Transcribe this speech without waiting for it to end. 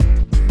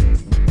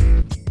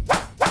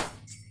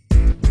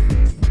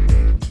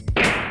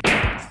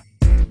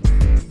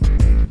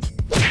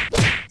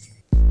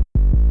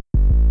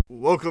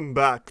welcome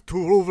back to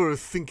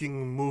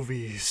Overthinking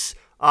Movies.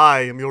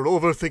 I am your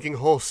overthinking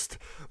host,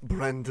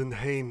 Brendan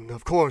Hain,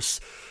 of course,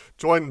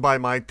 joined by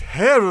my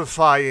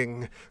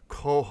terrifying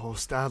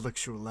co-host,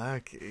 Alex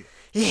Ulaky.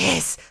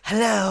 Yes,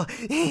 hello.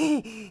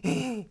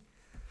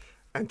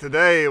 And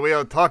today we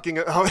are talking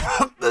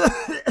about...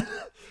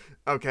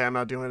 Okay, I'm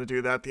not going to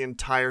do that the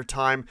entire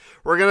time.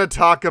 We're going to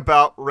talk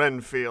about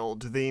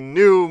Renfield, the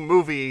new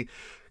movie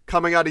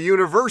coming out of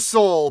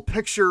Universal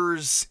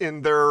Pictures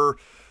in their,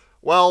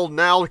 well,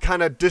 now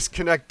kind of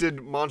disconnected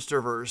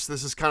monsterverse.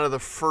 This is kind of the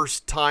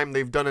first time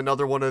they've done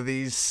another one of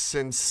these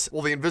since,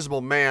 well, The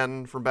Invisible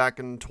Man from back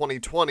in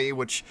 2020,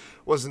 which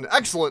was an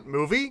excellent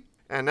movie.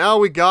 And now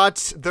we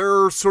got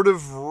their sort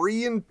of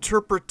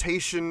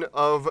reinterpretation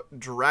of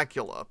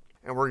Dracula.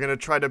 And we're going to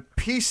try to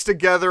piece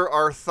together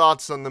our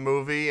thoughts on the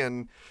movie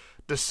and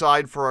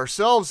decide for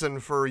ourselves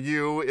and for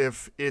you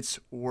if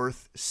it's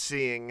worth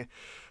seeing.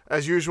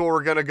 As usual,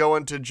 we're going to go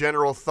into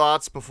general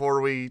thoughts before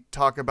we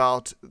talk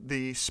about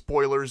the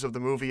spoilers of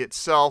the movie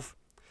itself.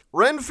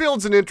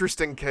 Renfield's an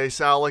interesting case,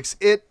 Alex.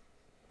 It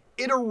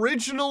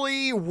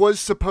originally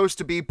was supposed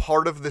to be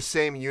part of the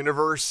same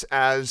universe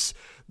as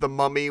The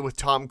Mummy with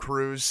Tom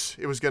Cruise.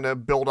 It was going to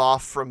build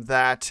off from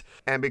that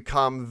and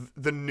become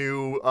the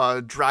new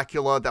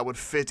Dracula that would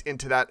fit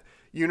into that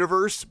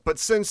universe. But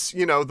since,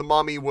 The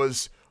Mummy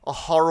was a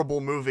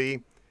horrible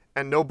movie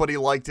and nobody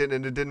liked it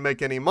and it didn't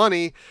make any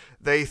money,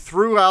 they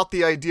threw out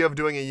the idea of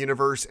doing a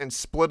universe and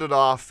split it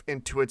off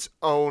into its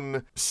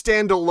own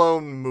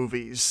standalone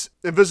movies.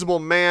 Invisible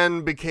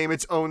Man became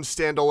its own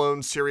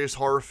standalone serious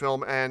horror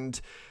film,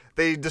 and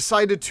they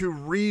decided to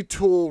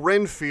retool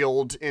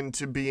Renfield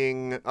into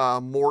being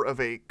more of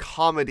a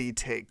comedy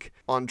take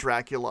on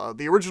Dracula.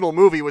 The original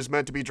movie was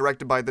meant to be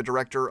directed by the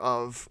director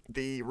of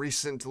the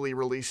recently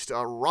released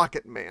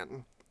Rocket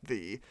Man,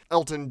 the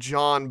Elton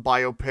John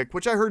biopic,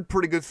 which I heard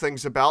pretty good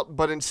things about,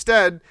 but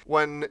instead,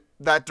 when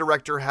that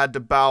director had to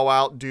bow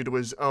out due to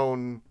his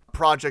own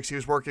projects he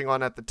was working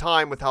on at the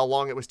time with how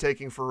long it was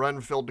taking for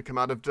Renfield to come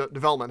out of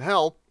development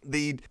hell,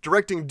 the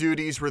directing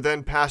duties were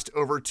then passed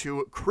over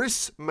to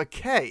Chris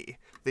McKay,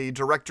 the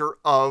director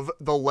of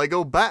the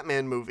Lego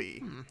Batman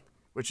movie,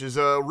 which is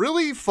a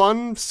really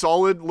fun,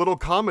 solid little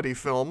comedy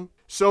film.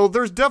 So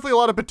there's definitely a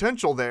lot of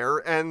potential there,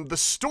 and the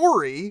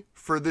story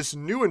for this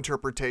new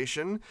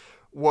interpretation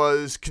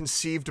was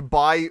conceived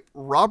by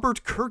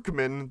Robert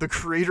Kirkman, the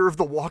creator of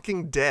The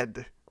Walking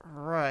Dead.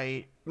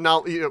 Right.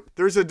 Now,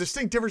 there's a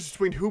distinct difference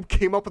between who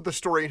came up with the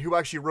story and who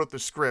actually wrote the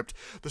script.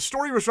 The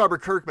story was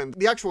Robert Kirkman.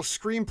 The actual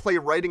screenplay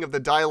writing of the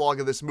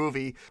dialogue of this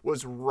movie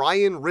was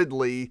Ryan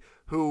Ridley,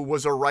 who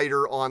was a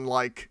writer on,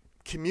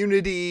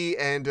 Community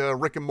and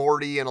Rick and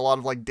Morty and a lot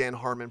of, Dan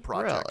Harmon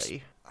projects.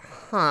 Really?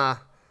 Huh.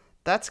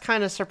 That's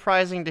kind of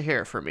surprising to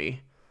hear for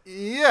me.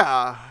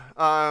 Yeah.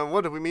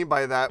 What do we mean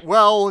by that?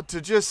 Well,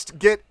 to just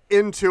get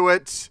into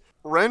it,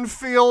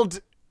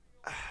 Renfield,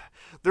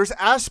 there's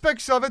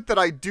aspects of it that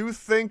I do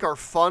think are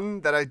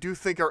fun, that I do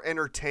think are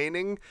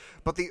entertaining,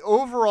 but the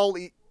overall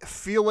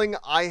feeling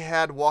I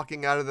had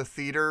walking out of the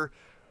theater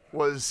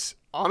was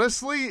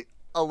honestly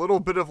a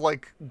little bit of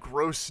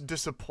gross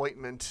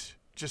disappointment.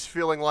 Just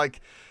feeling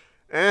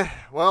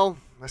well,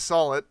 I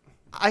saw it.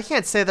 I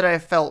can't say that I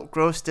felt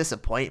gross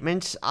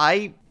disappointment.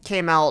 I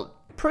came out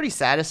pretty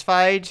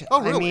satisfied.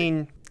 Oh, really? I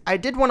mean, I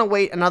did want to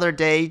wait another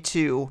day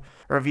to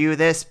review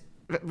this.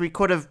 We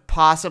could have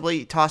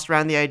possibly tossed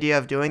around the idea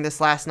of doing this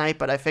last night,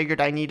 but I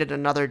figured I needed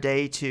another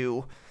day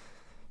to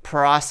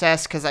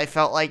process because I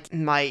felt like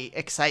my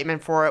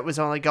excitement for it was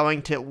only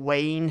going to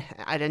wane.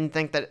 I didn't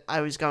think that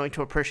I was going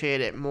to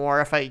appreciate it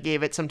more if I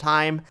gave it some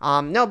time.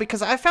 No,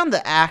 because I found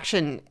the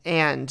action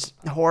and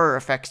horror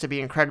effects to be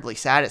incredibly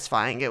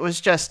satisfying. It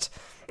was just,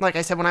 like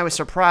I said, when I was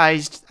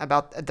surprised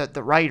about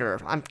the writer.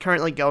 I'm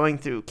currently going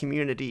through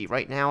Community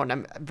right now, and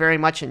I'm very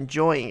much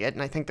enjoying it,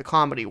 and I think the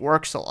comedy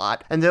works a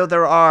lot. And though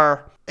there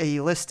are a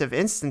list of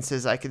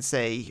instances, I could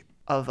say,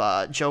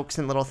 of jokes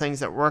and little things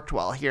that worked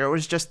well here, it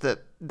was just the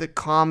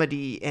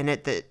comedy in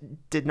it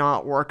that did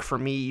not work for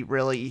me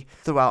really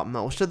throughout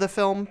most of the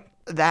film.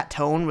 That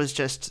tone was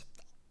just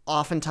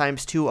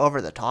oftentimes too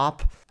over the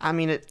top. I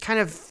mean, it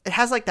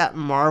has that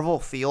Marvel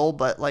feel,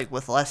 but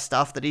with less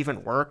stuff that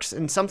even works.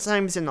 And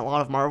sometimes in a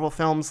lot of Marvel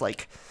films,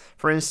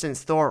 for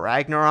instance, Thor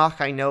Ragnarok,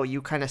 I know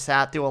you kind of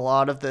sat through a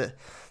lot of the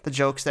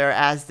jokes there,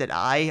 as did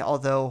I,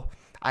 although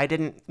I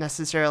didn't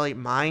necessarily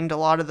mind a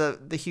lot of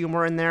the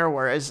humor in there,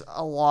 whereas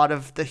a lot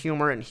of the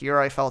humor in here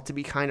I felt to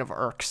be kind of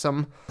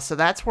irksome. So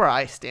that's where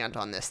I stand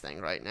on this thing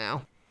right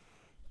now.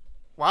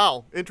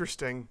 Wow,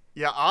 interesting.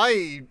 Yeah,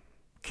 I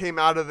came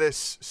out of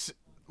this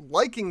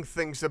liking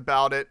things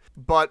about it,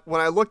 but when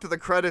I looked at the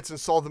credits and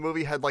saw the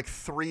movie had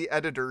 3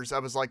 editors, I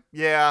was like,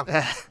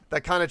 yeah,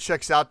 that kind of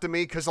checks out to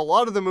me, because a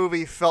lot of the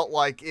movie felt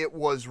like it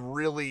was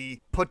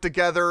really put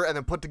together and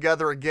then put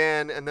together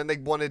again, and then they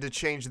wanted to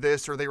change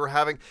this, or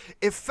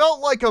it felt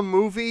like a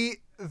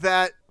movie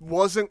that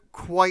wasn't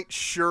quite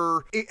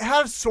sure. It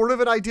had sort of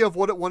an idea of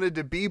what it wanted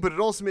to be, but it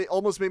also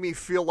almost made me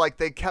feel like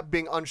they kept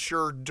being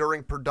unsure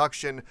during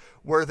production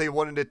where they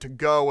wanted it to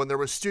go, and there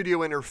was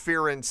studio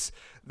interference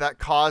that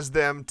caused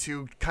them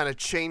to kind of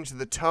change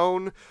the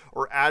tone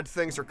or add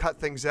things or cut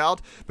things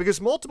out. Because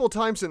multiple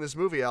times in this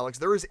movie, Alex,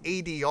 there is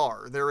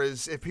ADR. There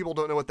is, if people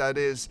don't know what that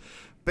is,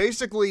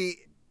 basically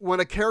when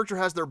a character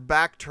has their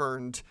back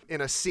turned in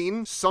a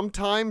scene,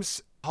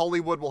 sometimes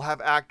Hollywood will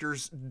have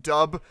actors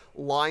dub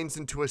lines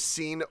into a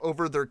scene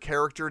over their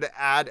character to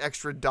add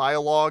extra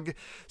dialogue.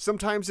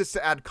 Sometimes it's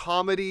to add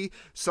comedy.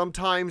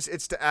 Sometimes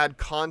it's to add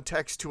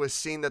context to a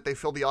scene that they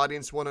feel the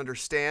audience won't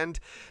understand.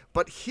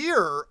 But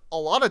here, a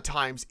lot of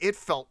times, it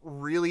felt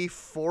really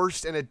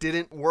forced and it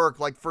didn't work.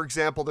 Like, for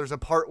example, there's a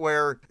part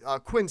where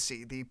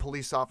Quincy, the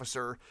police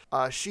officer,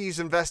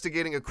 she's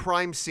investigating a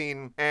crime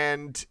scene.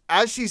 And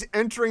as she's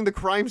entering the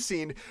crime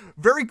scene,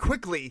 very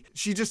quickly,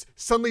 she just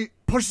suddenly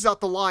pushes out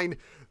the line,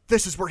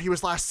 "This is where he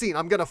was last seen.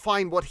 I'm going to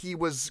find what he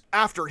was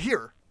after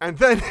here." And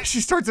then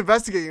she starts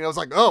investigating. And I was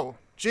like, oh,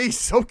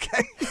 geez,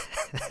 okay.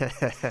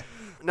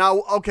 Now,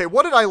 okay,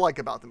 what did I like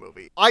about the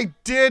movie? I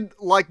did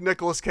like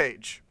Nicolas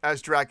Cage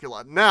as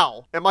Dracula.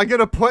 Now, am I going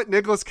to put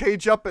Nicolas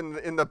Cage up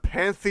in the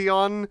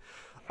pantheon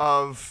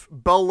of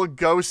Bela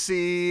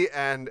Lugosi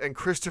and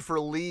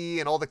Christopher Lee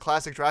and all the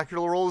classic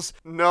Dracula roles?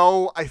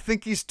 No, I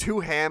think he's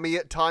too hammy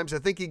at times. I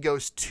think he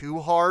goes too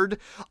hard.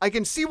 I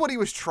can see what he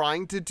was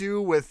trying to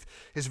do with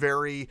his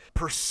very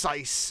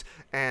precise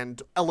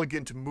and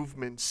elegant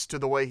movements to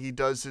the way he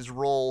does his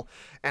role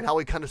and how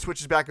he kind of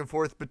switches back and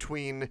forth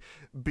between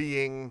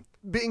being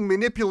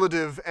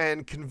manipulative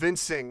and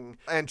convincing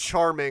and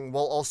charming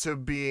while also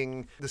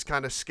being this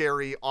kind of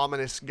scary,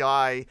 ominous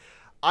guy.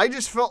 I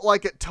just felt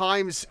like at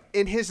times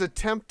in his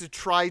attempt to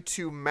try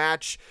to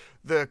match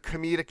the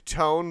comedic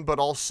tone, but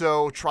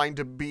also trying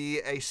to be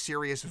a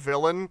serious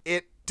villain,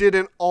 it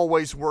didn't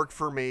always work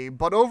for me.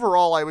 But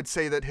overall, I would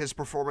say that his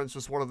performance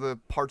was one of the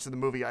parts of the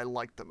movie I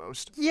liked the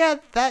most. Yeah,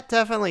 that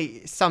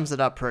definitely sums it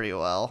up pretty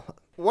well.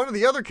 One of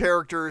the other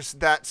characters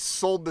that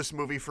sold this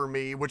movie for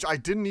me, which I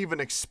didn't even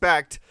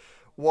expect,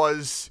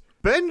 was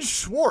Ben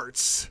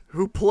Schwartz,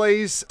 who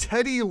plays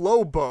Teddy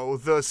Lobo,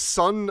 the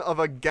son of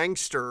a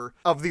gangster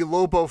of the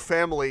Lobo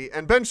family.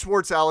 And Ben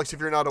Schwartz, Alex, if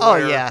you're not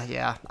aware... Oh,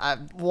 yeah.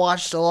 I've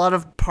watched a lot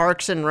of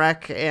Parks and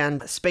Rec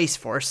and Space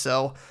Force,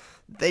 so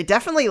they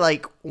definitely,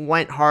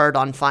 went hard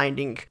on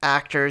finding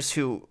actors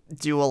who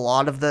do a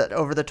lot of the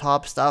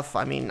over-the-top stuff.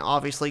 I mean,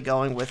 obviously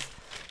going with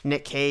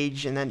Nick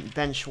Cage and then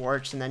Ben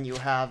Schwartz, and then you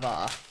have...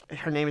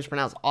 her name is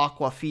pronounced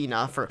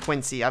Aquafina for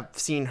Quincy. I've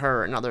seen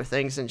her in other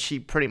things, and she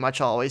pretty much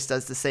always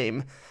does the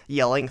same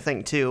yelling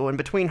thing, too. And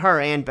between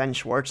her and Ben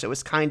Schwartz, it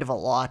was kind of a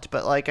lot.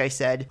 But like I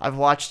said, I've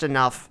watched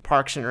enough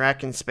Parks and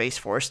Rec and Space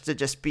Force to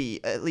just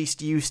be at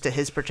least used to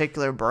his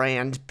particular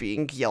brand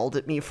being yelled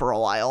at me for a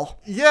while.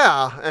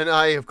 Yeah, and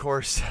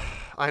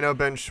I know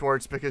Ben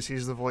Schwartz because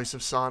he's the voice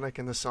of Sonic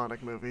in the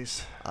Sonic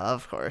movies.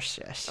 Of course,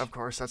 yes. Of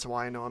course, that's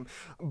why I know him.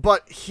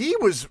 But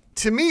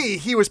to me,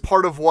 he was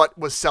part of what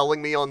was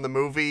selling me on the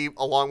movie,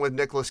 along with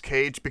Nicolas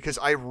Cage, because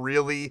I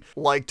really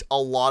liked a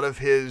lot of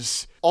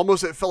his...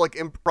 Almost it felt like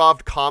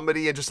improv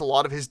comedy and just a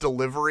lot of his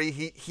delivery.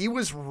 He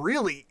was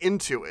really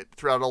into it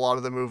throughout a lot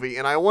of the movie,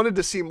 and I wanted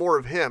to see more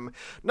of him.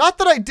 Not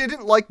that I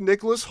didn't like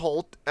Nicholas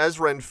Hoult as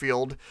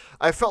Renfield.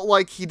 I felt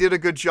like he did a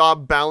good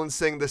job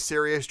balancing the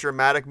serious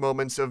dramatic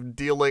moments of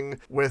dealing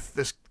with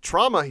this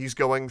trauma he's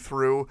going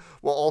through,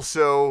 while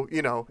also,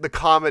 the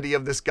comedy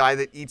of this guy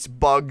that eats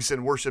bugs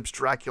and worships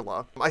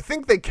Dracula. I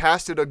think they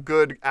casted a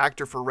good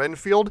actor for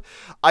Renfield.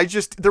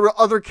 There were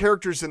other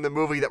characters in the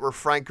movie that were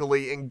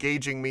frankly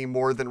engaging me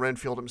more than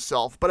Renfield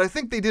himself, but I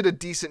think they did a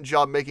decent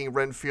job making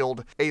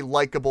Renfield a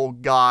likable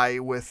guy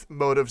with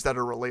motives that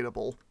are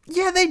relatable.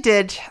 Yeah, they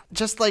did.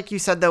 Just like you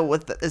said, though,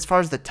 as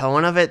far as the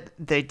tone of it,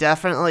 they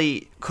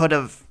definitely could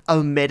have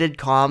omitted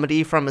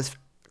comedy from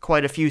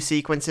quite a few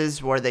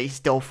sequences where they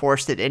still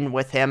forced it in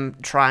with him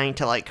trying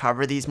to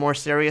cover these more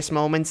serious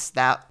moments.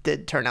 That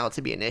did turn out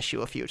to be an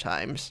issue a few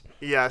times.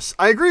 Yes,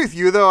 I agree with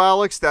you though,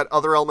 Alex, that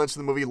other elements of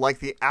the movie, like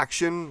the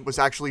action, was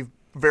actually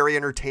very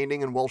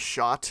entertaining and well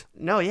shot.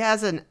 No, yeah,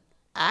 as an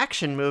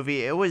action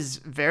movie, it was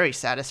very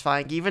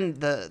satisfying. Even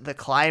the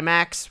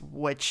climax,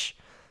 which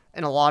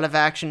in a lot of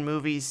action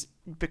movies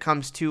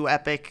becomes too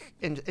epic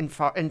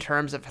in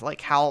terms of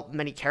how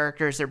many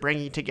characters they're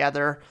bringing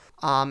together.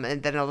 And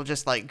then it'll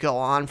just go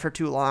on for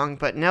too long.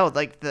 But no,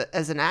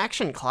 as an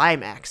action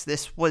climax,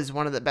 this was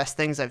one of the best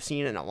things I've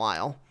seen in a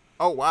while.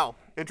 Oh, wow.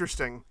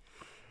 Interesting.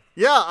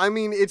 Yeah, I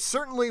mean, it's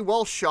certainly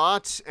well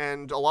shot,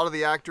 and a lot of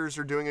the actors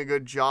are doing a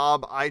good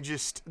job.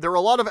 There are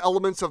a lot of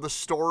elements of the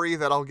story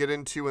that I'll get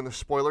into in the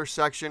spoiler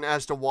section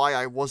as to why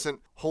I wasn't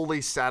wholly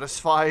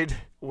satisfied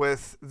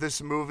with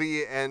this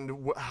movie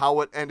and how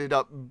it ended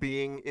up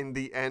being in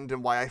the end,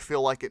 and why I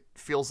feel like it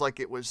feels like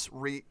it was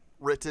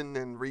rewritten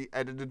and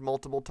re-edited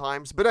multiple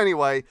times. But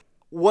anyway,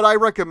 would I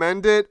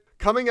recommend it?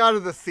 Coming out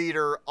of the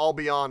theater, I'll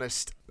be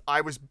honest,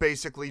 I was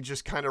basically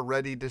just kind of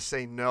ready to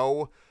say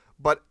no.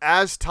 but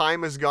as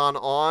time has gone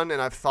on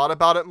and I've thought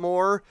about it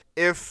more,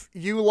 if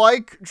you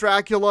like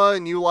Dracula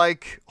and you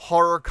like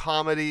horror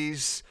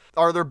comedies,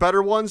 are there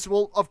better ones?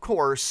 Well, of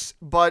course,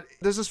 but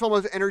does this film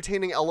have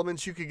entertaining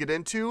elements you could get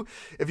into?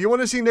 If you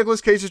want to see Nicolas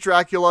Cage's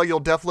Dracula,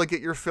 you'll definitely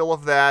get your fill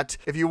of that.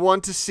 If you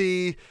want to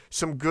see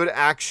some good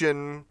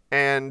action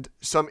and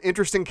some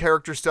interesting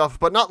character stuff,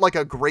 but not like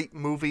a great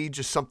movie,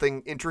 just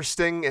something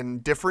interesting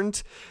and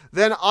different,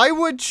 then I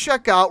would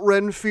check out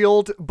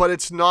Renfield, but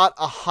it's not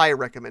a high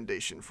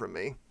recommendation from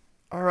me.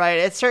 All right,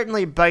 it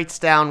certainly bites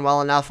down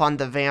well enough on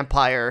the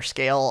vampire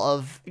scale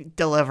of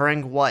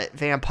delivering what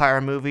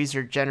vampire movies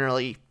are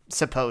generally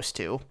supposed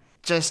to.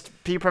 Just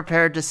be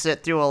prepared to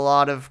sit through a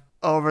lot of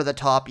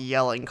over-the-top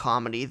yelling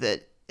comedy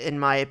that, in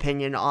my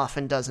opinion,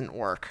 often doesn't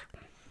work.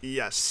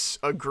 Yes,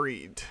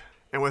 agreed.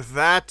 And with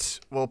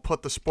that, we'll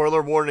put the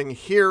spoiler warning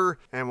here,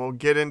 and we'll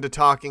get into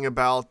talking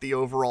about the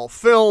overall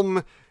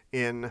film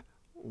in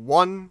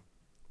 1,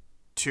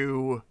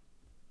 2,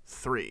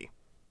 3.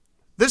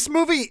 This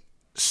movie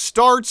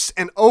starts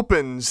and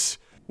opens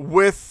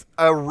with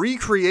a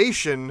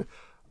recreation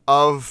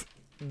of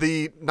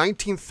the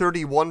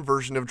 1931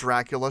 version of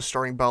Dracula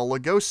starring Bela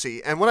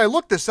Lugosi. And when I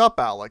looked this up,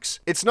 Alex,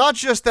 it's not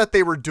just that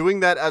they were doing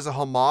that as a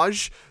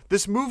homage.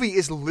 This movie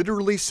is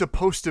literally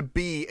supposed to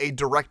be a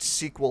direct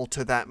sequel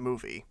to that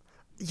movie.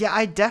 Yeah,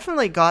 I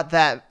definitely got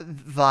that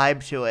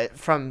vibe to it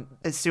from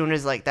as soon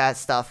as, like, that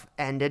stuff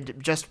ended,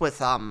 just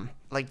with,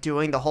 like,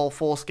 doing the whole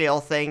full-scale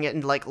thing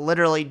and, like,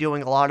 literally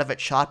doing a lot of it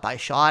shot by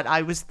shot.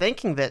 I was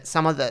thinking that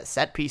some of the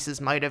set pieces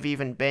might have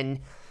even been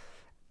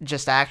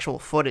just actual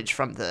footage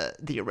from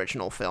the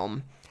original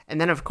film.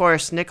 And then, of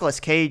course, Nicolas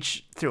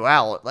Cage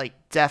throughout, like,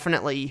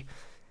 definitely,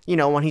 you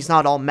know, when he's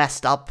not all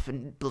messed up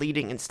and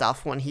bleeding and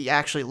stuff, when he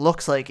actually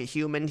looks like a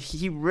human,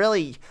 he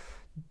really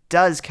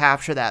does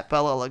capture that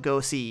Bela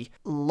Lugosi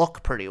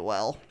look pretty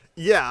well.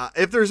 Yeah,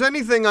 if there's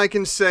anything I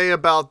can say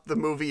about the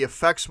movie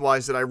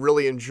effects-wise that I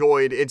really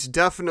enjoyed, it's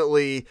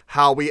definitely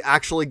how we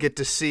actually get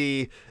to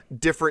see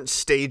different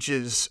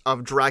stages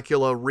of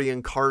Dracula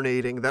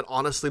reincarnating that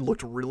honestly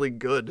looked really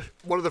good.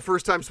 One of the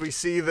first times we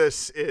see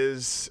this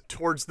is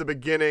towards the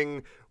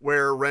beginning,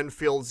 where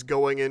Renfield's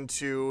going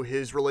into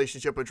his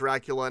relationship with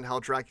Dracula and how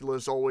Dracula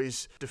is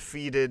always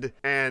defeated,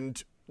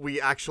 and we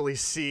actually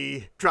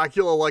see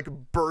Dracula, like,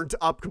 burnt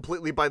up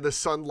completely by the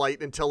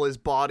sunlight until his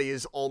body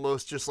is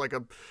almost just like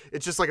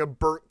it's just like a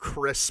burnt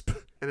crisp.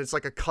 And it's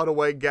like a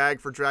cutaway gag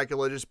for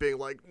Dracula just being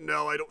like,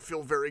 no, I don't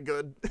feel very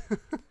good.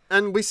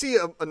 And we see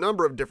a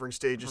number of different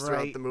stages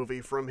throughout the movie,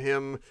 from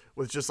him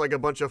with just like a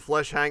bunch of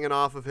flesh hanging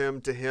off of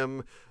him to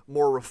him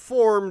more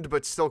reformed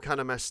but still kind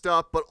of messed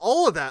up. But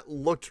all of that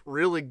looked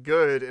really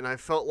good, and I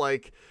felt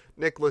like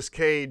Nicolas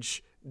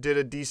Cage did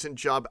a decent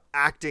job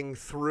acting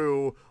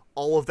through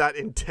all of that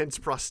intense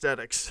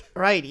prosthetics.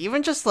 Right,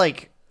 even just,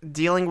 like,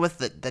 dealing with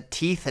the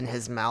teeth in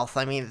his mouth,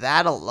 I mean,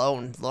 that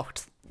alone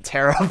looked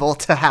terrible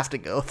to have to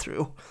go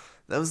through.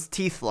 Those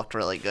teeth looked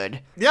really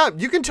good. Yeah,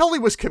 you can tell he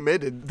was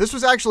committed. This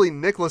was actually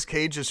Nicolas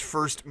Cage's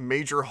first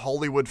major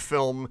Hollywood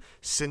film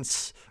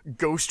since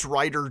Ghost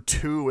Rider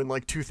 2 in,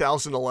 like,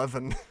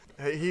 2011.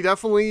 He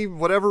definitely,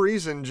 whatever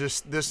reason,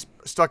 just this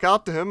stuck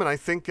out to him, and I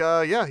think, he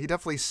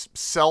definitely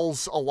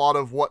sells a lot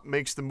of what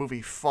makes the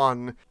movie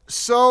fun.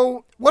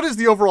 So, what is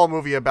the overall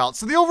movie about?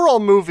 So the overall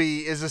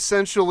movie is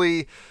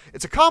essentially,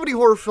 it's a comedy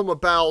horror film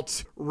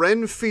about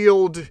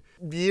Renfield,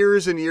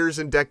 years and years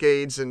and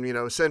decades and, you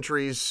know,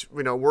 centuries,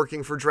 you know,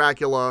 working for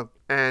Dracula.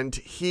 And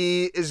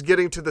he is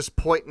getting to this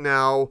point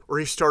now where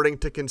he's starting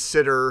to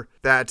consider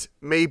that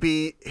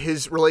maybe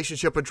his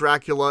relationship with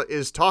Dracula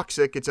is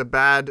toxic. It's a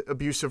bad,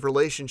 abusive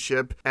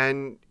relationship,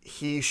 and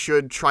he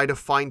should try to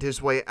find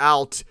his way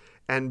out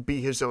and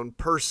be his own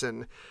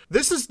person.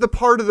 This is the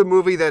part of the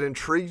movie that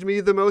intrigued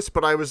me the most,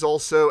 but I was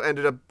also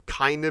ended up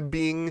kind of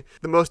being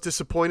the most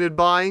disappointed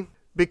by,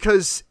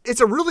 because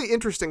it's a really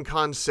interesting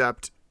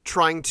concept,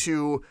 trying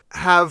to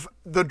have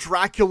the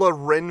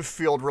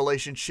Dracula-Renfield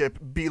relationship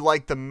be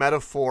like the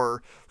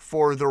metaphor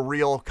for the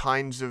real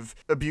kinds of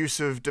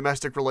abusive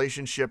domestic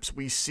relationships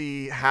we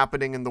see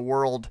happening in the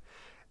world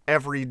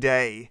every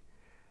day.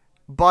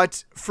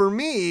 But for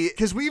me,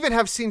 because we even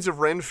have scenes of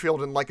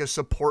Renfield in like a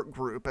support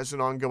group as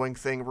an ongoing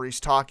thing where he's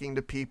talking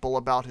to people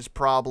about his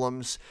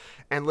problems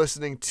and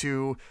listening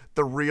to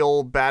the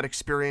real bad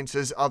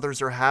experiences others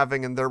are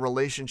having in their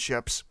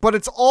relationships. But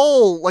it's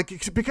all,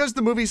 like, because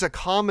the movie's a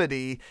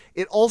comedy,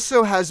 it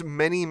also has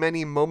many,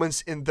 many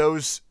moments in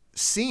those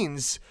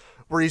scenes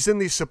where he's in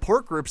these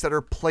support groups that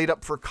are played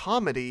up for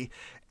comedy,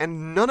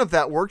 and none of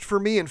that worked for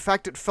me. In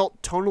fact, it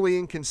felt tonally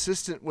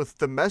inconsistent with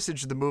the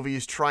message the movie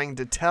is trying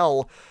to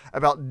tell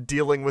about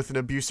dealing with an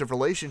abusive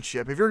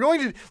relationship. If you're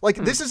going to, like,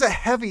 this is a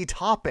heavy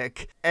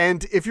topic,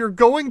 and if you're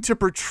going to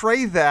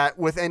portray that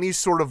with any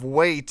sort of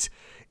weight,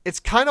 it's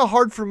kind of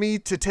hard for me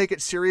to take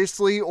it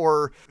seriously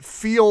or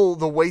feel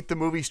the weight the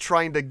movie's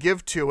trying to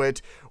give to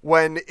it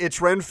when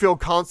it's Renfield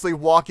constantly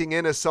walking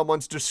in as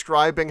someone's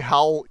describing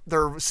how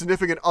their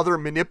significant other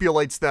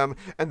manipulates them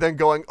and then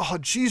going, oh,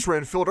 geez,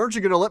 Renfield, aren't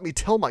you going to let me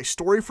tell my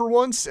story for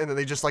once? And then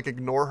they just like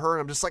ignore her.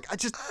 And I'm just like,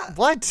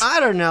 what? I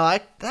don't know.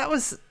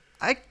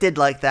 I did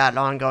like that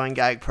ongoing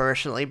gag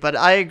personally, but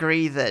I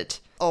agree that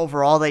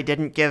overall they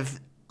didn't give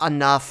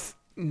enough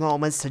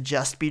moments to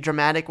just be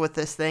dramatic with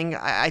this thing.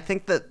 I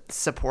think the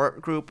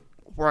support group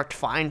worked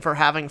fine for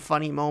having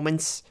funny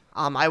moments.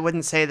 I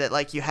wouldn't say that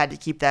like you had to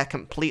keep that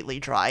completely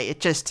dry.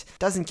 It just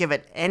doesn't give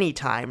it any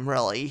time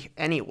really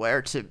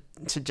anywhere to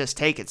just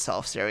take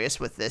itself serious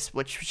with this,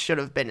 which should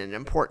have been an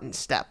important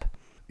step.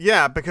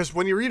 Yeah, because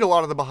when you read a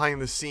lot of the behind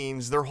the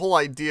scenes, their whole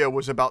idea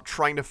was about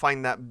trying to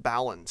find that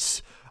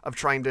balance of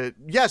trying to,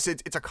 yes,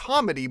 it's a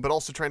comedy, but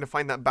also trying to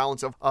find that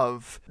balance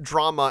of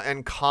drama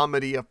and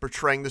comedy, of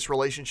portraying this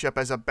relationship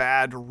as a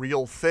bad,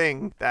 real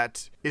thing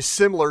that is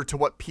similar to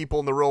what people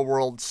in the real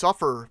world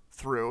suffer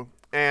through.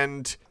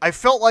 And I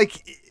felt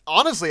like,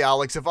 honestly,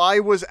 Alex, if I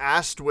was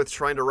asked with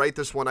trying to write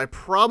this one, I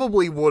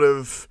probably would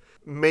have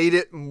made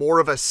it more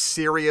of a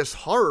serious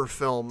horror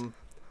film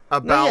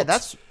about... No, yeah,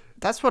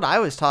 that's what I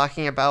was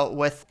talking about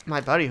with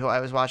my buddy who I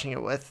was watching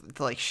it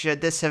with. Like,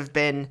 should this have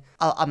been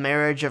a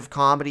marriage of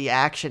comedy,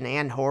 action,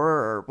 and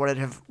horror, or would it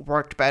have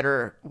worked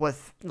better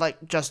with, like,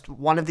 just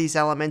one of these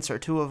elements or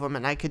two of them?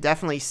 And I could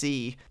definitely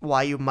see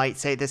why you might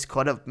say this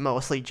could have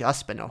mostly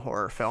just been a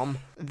horror film.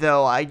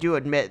 Though I do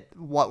admit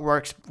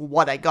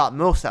what I got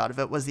most out of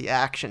it was the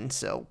action,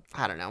 so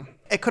I don't know.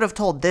 It could have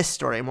told this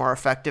story more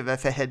effective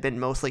if it had been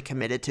mostly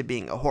committed to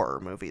being a horror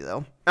movie,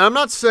 though. And I'm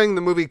not saying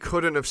the movie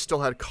couldn't have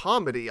still had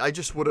comedy. I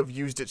just would have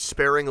used it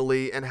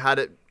sparingly and had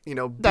it,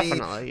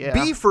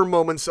 be for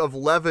moments of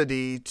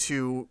levity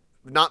to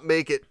not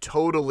make it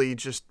totally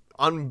just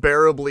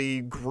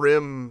unbearably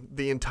grim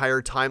the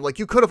entire time. Like,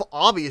 you could have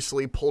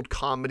obviously pulled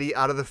comedy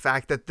out of the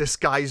fact that this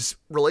guy's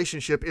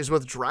relationship is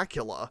with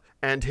Dracula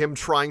and him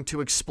trying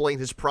to explain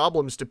his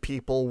problems to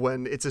people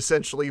when it's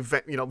essentially,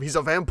 he's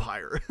a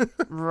vampire.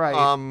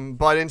 Right.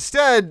 But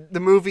instead, the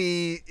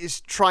movie is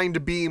trying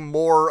to be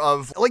more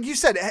of, like you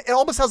said, it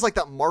almost has like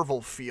that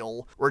Marvel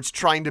feel where it's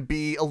trying to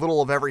be a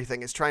little of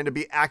everything. It's trying to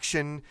be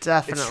action.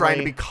 Definitely. It's trying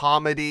to be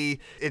comedy.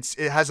 It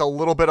has a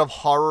little bit of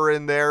horror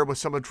in there with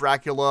some of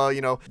Dracula,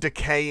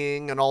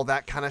 decaying and all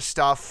that kind of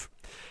stuff.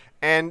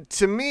 And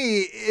to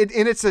me,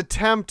 in its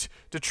attempt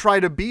to try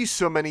to be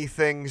so many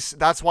things,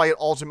 that's why it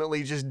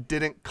ultimately just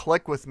didn't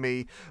click with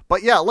me.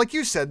 But yeah, like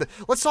you said,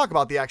 let's talk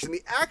about the action.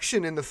 The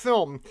action in the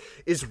film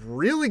is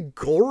really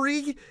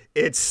gory.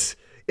 It's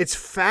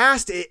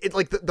fast. It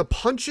like the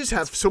punches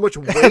have so much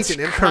weight and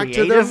impact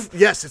to them.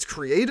 Yes, it's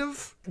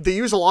creative. They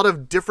use a lot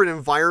of different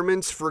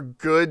environments for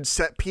good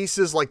set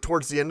pieces, like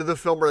towards the end of the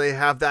film where they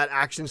have that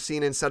action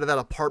scene instead of that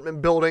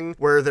apartment building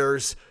where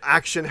there's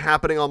action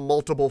happening on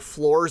multiple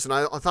floors. And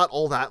I thought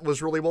all that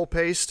was really well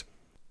paced.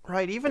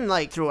 Right, even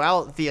like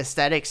throughout the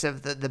aesthetics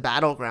of the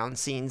battleground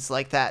scenes,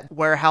 like that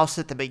warehouse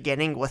at the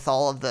beginning with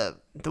all of the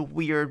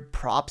weird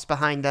props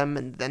behind them,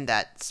 and then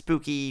that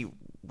spooky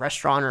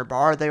restaurant or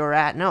bar they were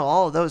at. No,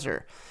 all of those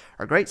are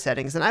great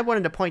settings. And I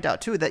wanted to point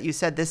out too that you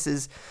said this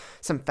is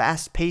some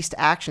fast-paced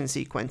action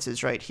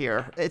sequences right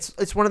here.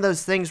 It's one of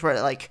those things where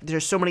like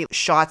there's so many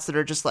shots that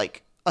are just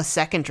like a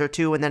second or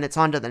two and then it's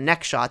on to the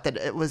next shot that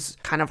it was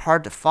kind of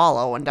hard to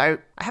follow. And I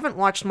haven't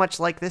watched much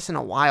like this in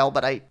a while,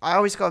 but I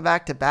always go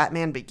back to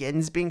Batman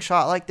Begins being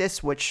shot like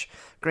this, which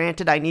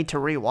granted I need to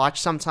rewatch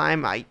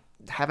sometime. I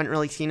haven't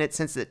really seen it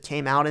since it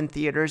came out in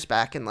theaters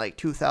back in like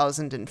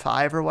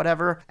 2005 or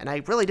whatever, and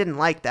I really didn't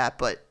like that.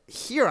 But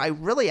here I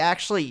really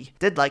actually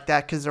did like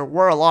that because there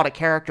were a lot of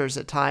characters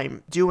at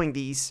time doing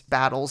these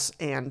battles,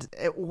 and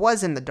it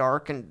was in the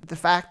dark, and the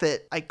fact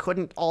that I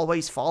couldn't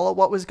always follow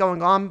what was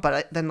going on,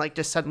 but then like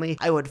just suddenly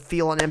I would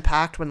feel an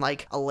impact when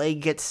like a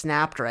leg gets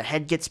snapped or a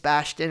head gets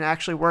bashed in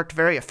actually worked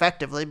very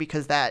effectively,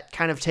 because that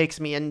kind of takes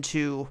me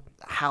into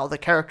how the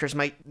characters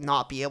might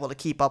not be able to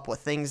keep up with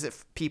things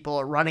if people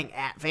are running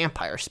at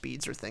vampire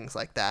speeds or things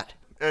like that.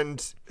 And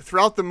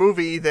throughout the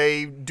movie,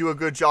 they do a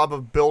good job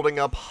of building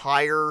up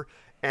higher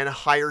and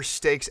higher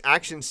stakes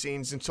action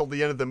scenes until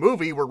the end of the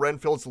movie where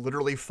Renfield's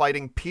literally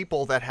fighting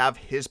people that have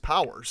his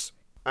powers.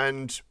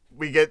 And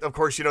we get, of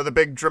course, the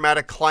big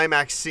dramatic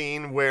climax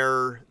scene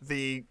where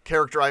the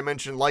character I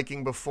mentioned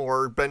liking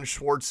before, Ben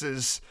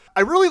Schwartz's...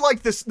 I really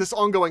like this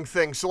ongoing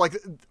thing. So, like,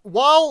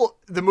 while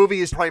the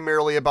movie is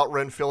primarily about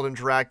Renfield and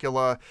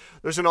Dracula,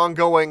 there's an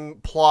ongoing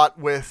plot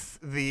with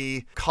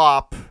the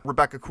cop,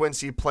 Rebecca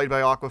Quincy, played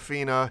by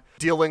Awkwafina,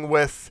 dealing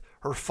with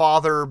her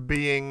father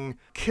being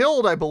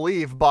killed, I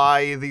believe,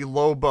 by the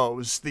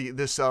Lobos,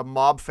 this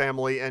mob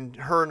family, and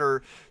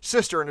her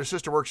sister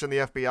works in the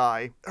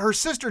FBI. Her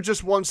sister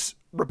just wants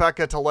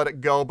Rebecca to let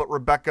it go, but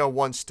Rebecca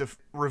wants to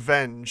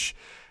revenge.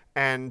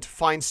 and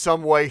find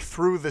some way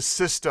through the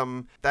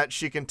system that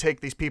she can take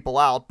these people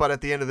out. But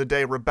at the end of the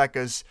day,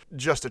 Rebecca's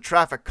just a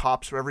traffic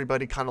cop, so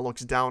everybody kind of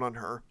looks down on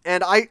her.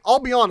 And I'll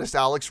be honest,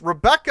 Alex,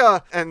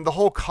 Rebecca and the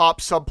whole cop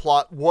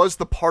subplot was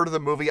the part of the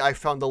movie I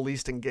found the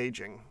least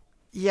engaging.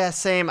 Yeah,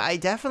 same. I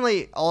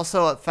definitely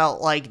also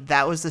felt like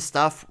that was the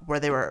stuff where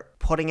they were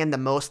putting in the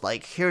most,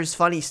 like, here's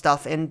funny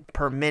stuff in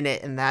per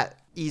minute, and that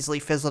easily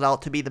fizzled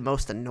out to be the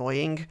most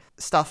annoying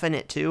stuff in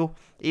it too,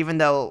 even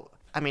though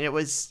I mean, it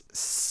was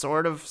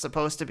sort of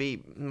supposed to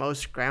be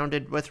most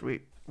grounded with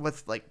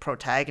like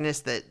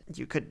protagonists that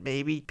you could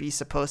maybe be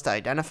supposed to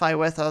identify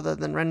with other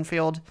than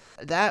Renfield.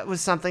 That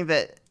was something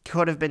that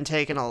could have been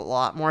taken a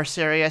lot more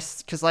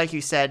serious, because like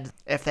you said,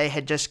 if they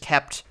had just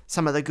kept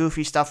some of the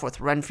goofy stuff with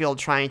Renfield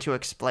trying to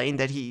explain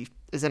that he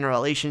is in a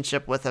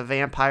relationship with a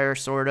vampire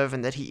sort of,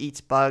 and that he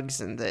eats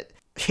bugs, and that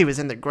he was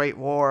in the Great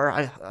War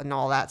and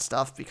all that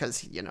stuff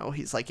because, you know,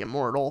 he's like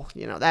immortal,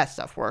 you know, that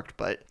stuff worked.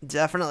 But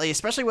definitely,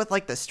 especially with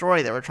like the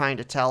story they were trying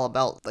to tell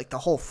about like the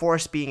whole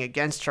force being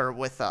against her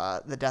with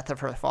the death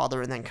of her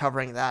father and then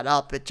covering that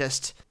up, it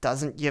just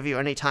doesn't give you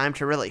any time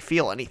to really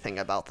feel anything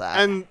about that.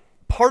 And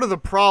part of the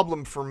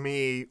problem for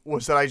me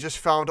was that I just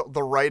found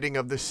the writing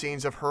of the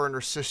scenes of her and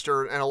her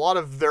sister and a lot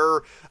of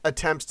their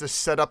attempts to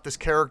set up this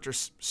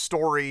character's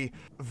story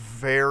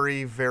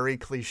very, very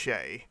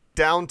cliche.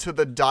 Down to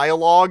the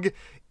dialogue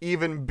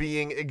even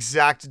being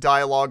exact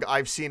dialogue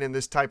I've seen in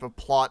this type of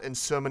plot in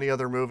so many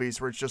other movies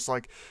where it's just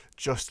like,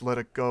 just let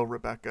it go,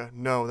 Rebecca.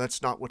 No,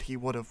 that's not what he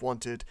would have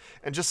wanted.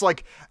 And just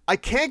like, I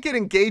can't get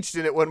engaged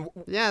in it when...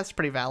 Yeah, it's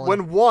pretty valid.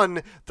 When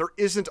one, there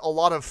isn't a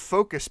lot of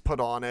focus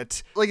put on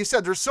it. Like you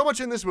said, there's so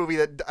much in this movie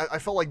that I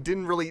felt like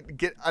didn't really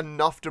get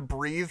enough to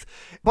breathe.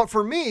 But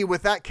for me,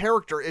 with that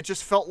character, it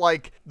just felt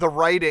like the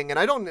writing, and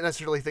I don't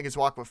necessarily think it's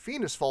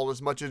Awkwafina's fault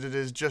as much as it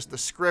is just the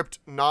script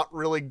not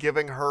really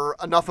giving her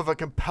enough of a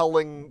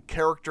compelling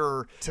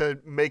character to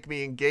make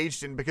me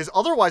engaged in, because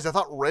otherwise I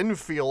thought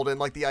Renfield and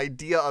like the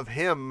idea of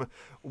him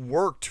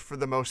worked for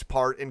the most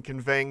part in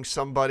conveying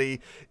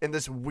somebody in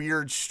this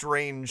weird,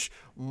 strange,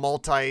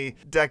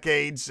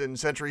 multi-decades and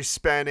centuries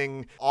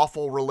spanning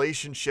awful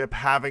relationship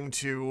having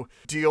to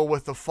deal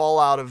with the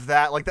fallout of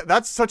that. Like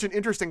that's such an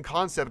interesting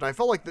concept, and I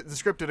felt like the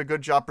script did a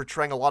good job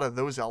portraying a lot of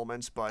those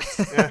elements, but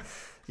yeah.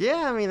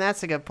 Yeah, I mean,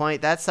 that's a good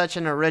point. That's such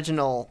an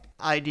original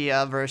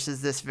idea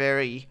versus this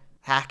very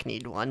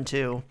hackneyed one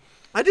too.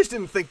 I just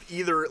didn't think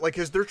either, like,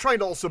 because they're trying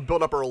to also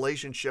build up a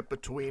relationship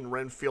between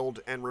Renfield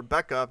and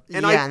Rebecca.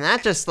 And and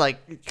that just,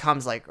 like,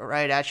 comes, like,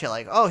 right at you,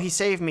 like, oh, he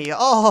saved me.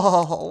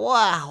 Oh,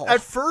 wow.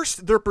 At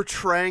first, they're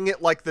portraying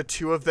it like the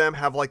two of them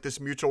have, like, this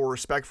mutual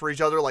respect for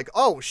each other. Like,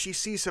 oh, she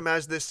sees him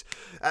as this,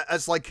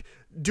 as, like,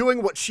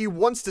 doing what she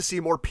wants to see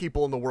more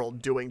people in the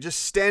world doing, just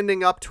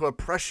standing up to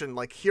oppression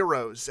like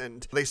heroes,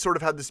 and they sort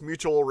of had this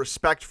mutual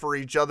respect for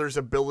each other's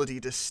ability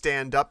to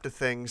stand up to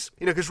things.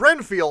 You know, because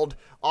Renfield,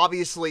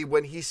 obviously,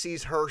 when he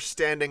sees her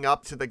standing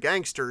up to the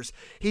gangsters,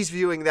 he's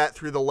viewing that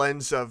through the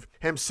lens of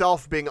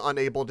himself being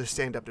unable to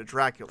stand up to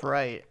Dracula.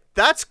 Right.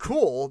 That's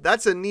cool.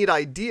 That's a neat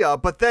idea,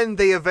 but then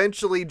they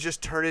eventually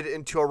just turn it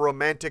into a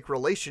romantic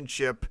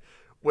relationship,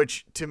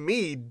 which to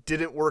me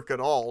didn't work at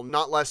all,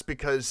 not less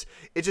because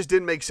it just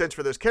didn't make sense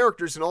for those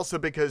characters, and also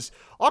because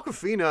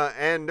Awkwafina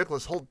and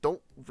Nicholas Hoult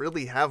don't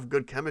really have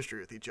good chemistry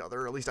with each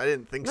other. At least I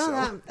didn't think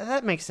so.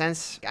 That makes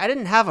sense. I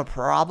didn't have a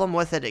problem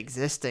with it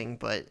existing,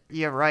 but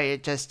you're right,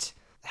 it just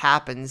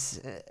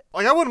happens.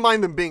 Like, I wouldn't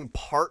mind them being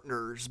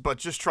partners, but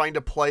just trying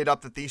to play it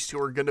up that these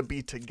two are going to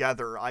be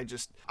together, I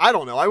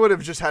don't know. I would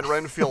have just had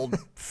Renfield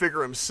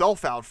figure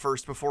himself out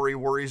first before he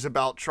worries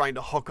about trying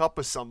to hook up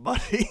with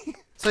somebody.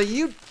 So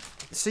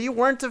you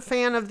weren't a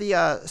fan of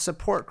the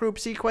support group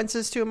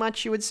sequences too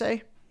much, you would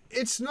say?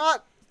 It's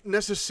not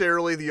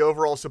necessarily the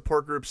overall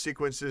support group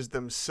sequences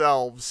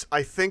themselves.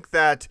 I think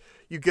that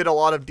you get a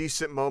lot of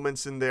decent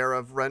moments in there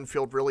of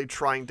Renfield really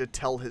trying to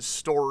tell his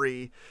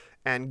story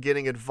and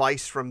getting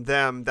advice from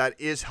them that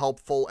is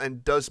helpful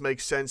and does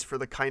make sense for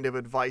the kind of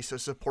advice a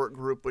support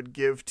group would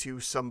give to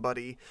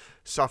somebody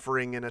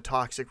suffering in a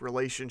toxic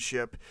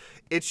relationship.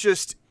 It's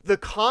just the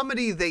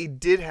comedy they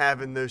did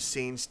have in those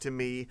scenes, to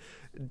me,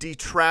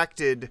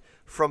 detracted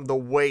from the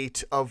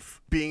weight of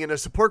being in a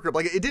support group.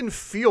 Like, it didn't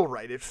feel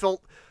right. It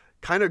felt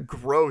kind of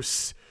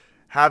gross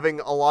having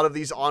a lot of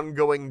these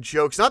ongoing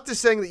jokes. Not to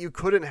saying that you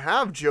couldn't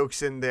have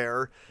jokes in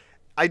there.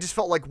 I just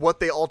felt like what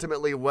they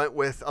ultimately went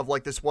with of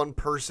like this one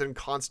person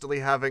constantly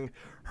having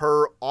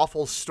her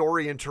awful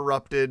story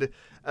interrupted,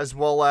 as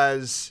well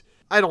as,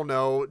 I don't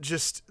know,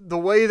 just the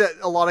way that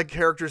a lot of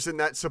characters in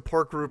that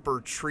support group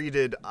are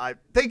treated.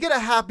 They get a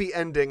happy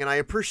ending, and I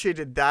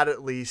appreciated that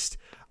at least.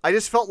 I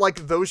just felt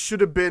like those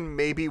should have been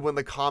maybe when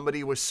the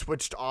comedy was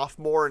switched off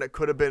more, and it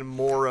could have been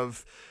more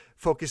of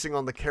focusing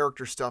on the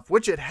character stuff,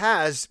 which it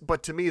has,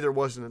 but to me there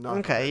wasn't enough.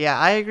 Okay, yeah,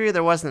 I agree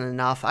there wasn't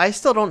enough. I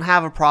still don't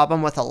have a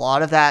problem with a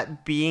lot of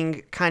that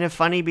being kind of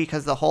funny,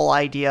 because the whole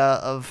idea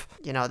of,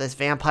 you know, this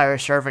vampire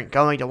servant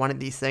going to one of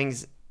these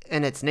things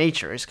in its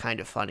nature is kind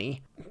of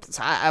funny.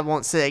 So I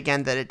won't say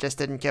again that it just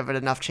didn't give it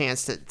enough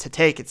chance to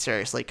take it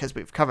seriously, because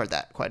we've covered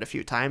that quite a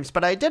few times.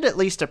 But I did at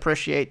least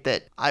appreciate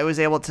that I was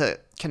able to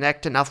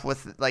connect enough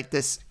with like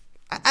this.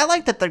 I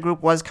like that the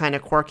group was kind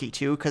of quirky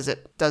too, because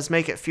it does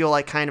make it feel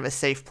like kind of a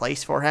safe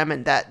place for him,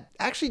 and that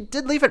actually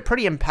did leave it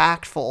pretty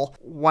impactful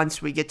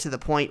once we get to the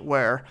point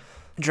where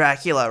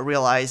Dracula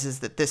realizes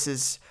that this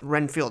is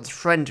Renfield's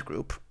friend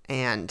group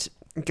and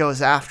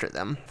goes after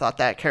them. Thought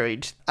that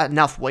carried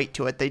enough weight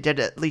to it. They did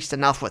at least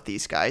enough with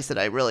these guys that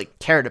I really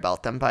cared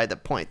about them by the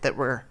point that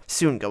we're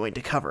soon going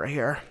to cover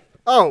here.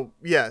 Oh,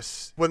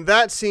 yes. When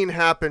that scene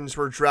happens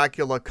where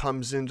Dracula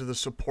comes into the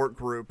support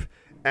group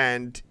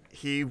and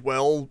he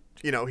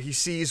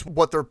sees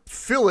what they're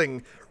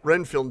filling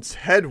Renfield's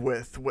head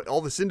with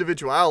all this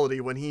individuality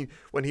when he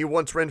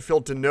wants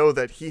Renfield to know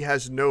that he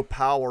has no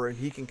power and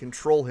he can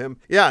control him.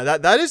 Yeah,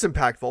 that is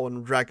impactful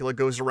when Dracula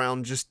goes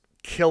around just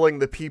killing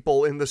the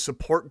people in the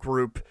support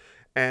group.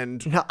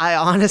 And I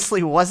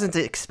honestly wasn't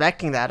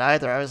expecting that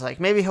either. I was like,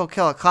 maybe he'll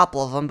kill a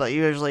couple of them, but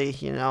usually,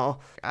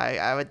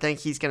 I would think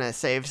he's going to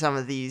save some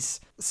of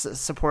these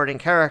supporting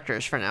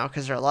characters for now,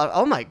 because there are a lot of,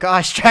 oh my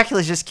gosh,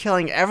 Dracula's just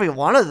killing every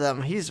one of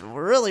them. He's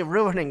really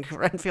ruining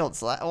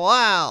Renfield's life.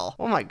 Wow.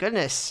 Oh my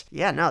goodness.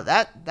 Yeah, no,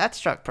 that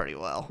struck pretty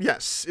well.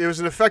 Yes, it was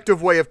an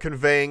effective way of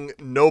conveying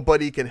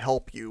nobody can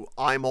help you.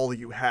 I'm all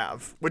you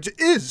have, which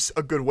is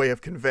a good way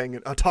of conveying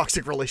a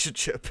toxic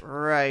relationship.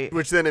 Right.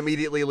 Which then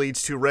immediately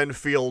leads to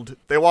Renfield.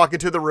 They walk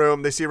into the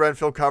room, they see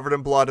Renfield covered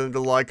in blood, and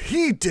they're like,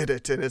 he did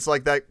it. And it's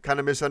like that kind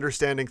of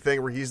misunderstanding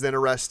thing where he's then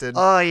arrested.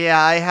 Oh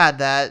yeah, I had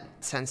that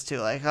sense too.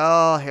 Like,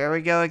 oh, here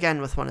we go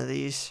again with one of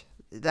these.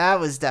 That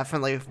was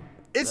definitely...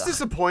 It's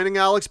disappointing,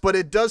 Alex, but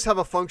it does have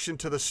a function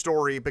to the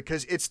story,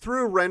 because it's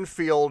through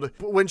Renfield.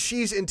 When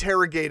she's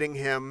interrogating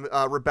him,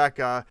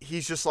 Rebecca,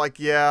 he's just like,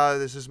 yeah,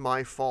 this is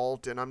my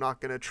fault, and I'm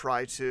not going to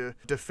try to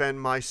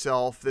defend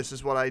myself. This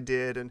is what I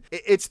did. And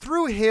it's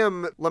through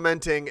him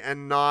lamenting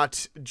and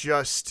not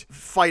just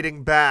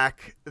fighting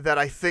back that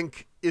I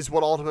think is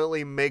what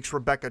ultimately makes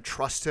Rebecca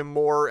trust him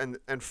more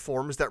and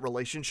forms that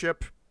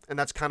relationship. And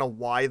that's kind of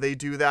why they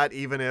do that,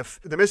 even if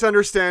the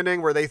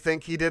misunderstanding where they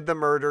think he did the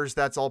murders,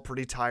 that's all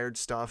pretty tired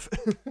stuff.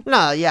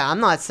 No, yeah,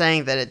 I'm not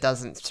saying that it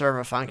doesn't serve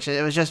a function.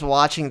 It was just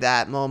watching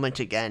that moment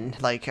again.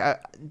 Like,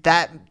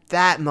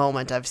 that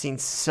moment I've seen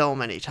so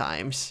many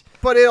times.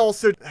 But it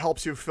also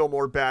helps you feel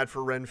more bad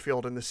for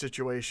Renfield in the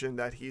situation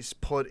that he's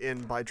put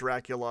in by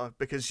Dracula,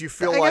 because you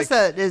feel I guess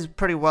that is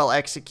pretty well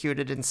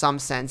executed in some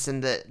sense, in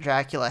that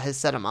Dracula has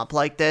set him up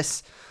like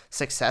this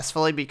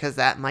successfully, because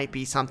that might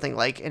be something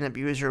like an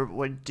abuser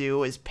would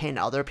do, is pin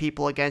other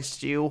people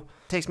against you.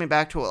 Takes me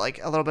back to like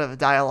a little bit of a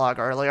dialogue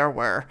earlier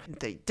where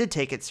they did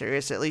take it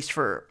serious, at least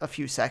for a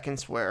few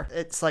seconds, where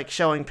it's like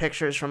showing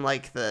pictures from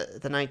like the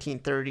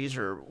 1930s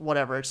or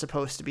whatever it's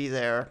supposed to be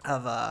there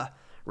of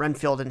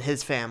Renfield and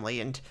his family,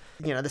 and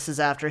this is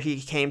after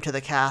he came to the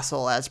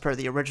castle as per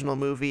the original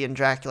movie, and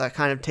Dracula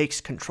kind of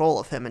takes control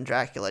of him, and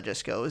Dracula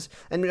just goes,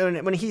 and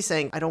when he's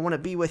saying, I don't want to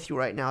be with you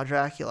right now,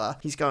 Dracula,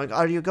 he's going,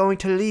 are you going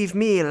to leave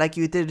me like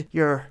you did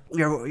your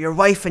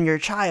wife and your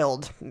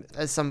child,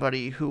 as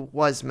somebody who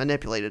was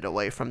manipulated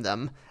away from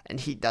them, and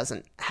he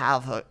doesn't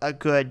have a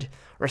good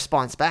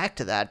response back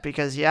to that,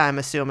 because I'm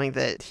assuming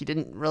that he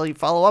didn't really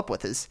follow up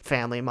with his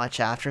family much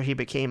after he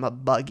became a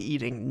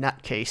bug-eating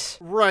nutcase.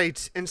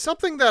 Right, and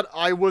something that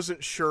I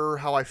wasn't sure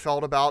how I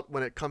felt about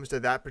when it comes to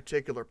that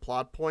particular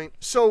plot point.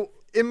 So,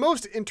 in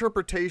most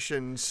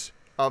interpretations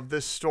of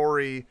this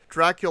story,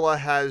 Dracula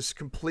has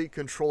complete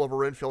control over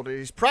Renfield, and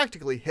he's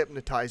practically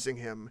hypnotizing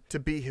him to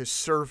be his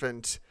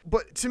servant.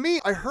 But to me,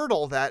 I heard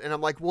all that, and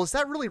I'm like, well, is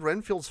that really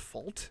Renfield's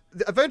fault?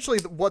 Eventually,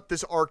 what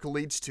this arc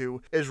leads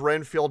to is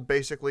Renfield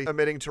basically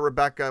admitting to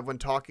Rebecca when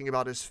talking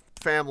about his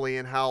family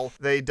and how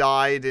they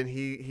died, and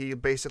he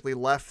basically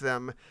left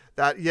them,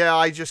 that,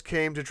 I just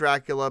came to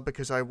Dracula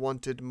because I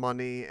wanted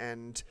money,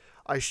 and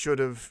I should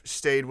have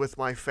stayed with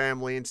my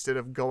family instead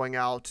of going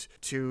out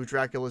to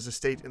Dracula's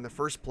estate in the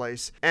first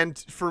place. And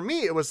for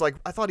me, it was like,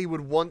 I thought he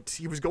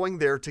was going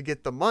there to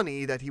get the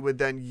money that he would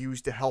then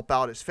use to help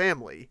out his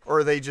family. Or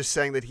are they just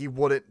saying that he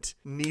wouldn't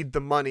need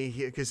the money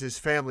because his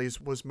family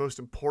was most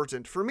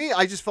important? For me,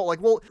 I just felt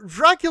like, well,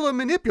 Dracula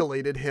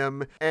manipulated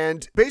him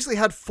and basically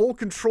had full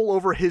control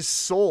over his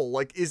soul.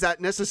 Like, is that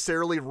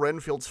necessarily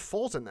Renfield's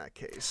fault in that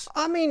case?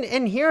 I mean,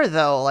 in here,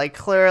 though, like,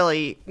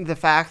 clearly the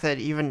fact that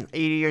even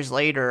 80 years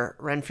later,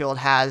 Renfield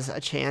has a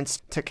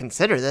chance to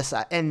consider this.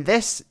 In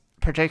this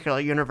particular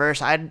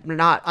universe, I'm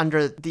not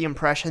under the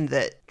impression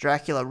that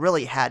Dracula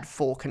really had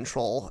full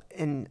control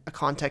in a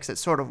context that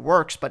sort of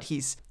works, but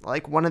he's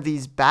like one of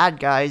these bad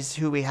guys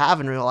who we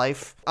have in real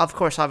life. Of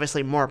course,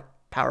 obviously more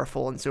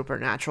powerful and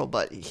supernatural,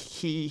 but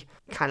he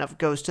kind of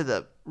goes to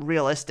the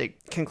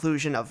realistic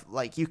conclusion of,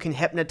 like, you can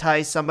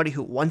hypnotize somebody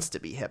who wants to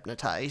be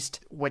hypnotized,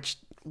 which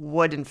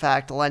would in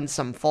fact lend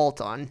some fault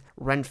on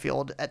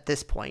Renfield at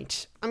this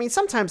point. I mean,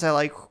 sometimes I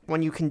like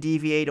when you can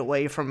deviate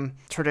away from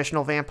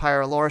traditional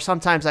vampire lore.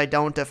 Sometimes I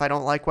don't if I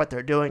don't like what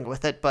they're doing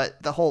with it,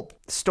 but the whole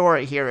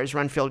story here is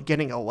Renfield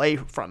getting away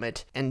from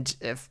it. And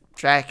if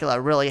Dracula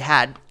really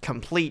had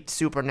complete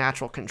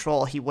supernatural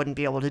control, he wouldn't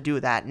be able to do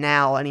that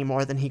now any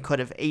more than he could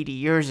have 80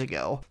 years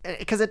ago.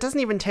 Because it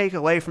doesn't even take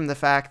away from the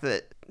fact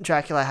that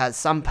Dracula has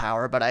some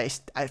power, but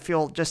I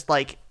feel just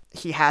like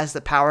he has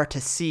the power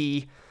to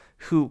see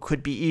who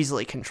could be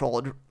easily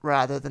controlled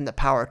rather than the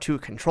power to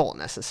control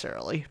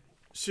necessarily.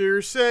 So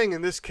you're saying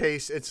in this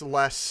case it's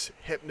less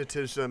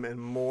hypnotism and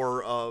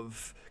more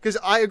of... Because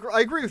I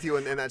agree with you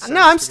in that sense.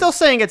 No, I'm still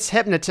saying it's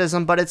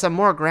hypnotism, but it's a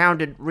more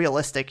grounded,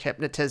 realistic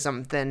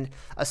hypnotism than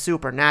a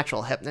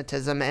supernatural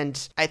hypnotism,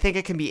 and I think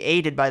it can be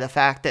aided by the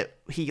fact that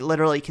he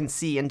literally can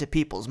see into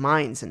people's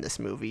minds in this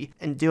movie,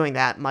 and doing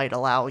that might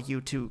allow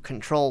you to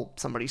control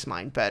somebody's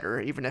mind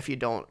better, even if you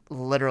don't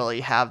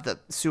literally have the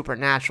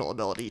supernatural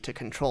ability to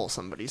control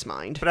somebody's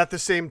mind. But at the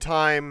same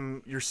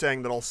time, you're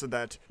saying that also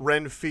that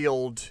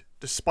Renfield,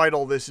 despite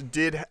all this,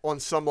 did on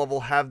some level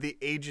have the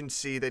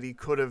agency that he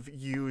could have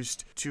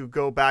used to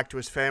go back to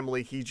his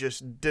family. He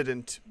just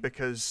didn't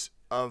because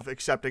of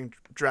accepting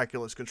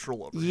Dracula's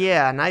control over him.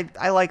 Yeah, and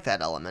I like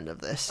that element of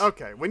this.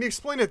 Okay, when you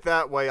explain it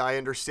that way, I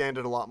understand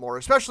it a lot more,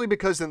 especially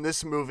because in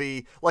this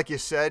movie, like you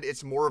said,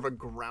 it's more of a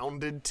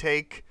grounded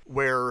take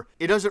where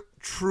it doesn't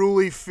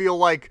truly feel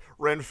like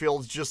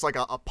Renfield's just like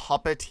a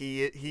puppet.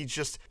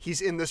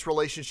 He's in this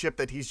relationship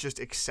that he's just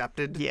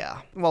accepted.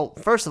 Yeah. Well,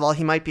 first of all,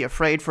 he might be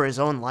afraid for his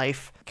own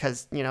life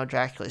because,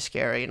 Dracula's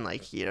scary and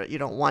you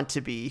don't want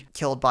to be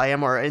killed by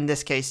him, or in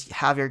this case,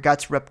 have your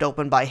guts ripped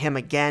open by him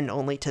again,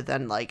 only to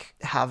then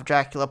have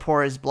Dracula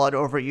pour his blood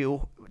over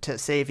you to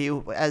save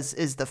you, as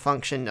is the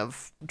function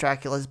of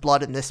Dracula's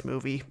blood in this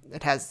movie.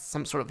 It has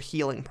some sort of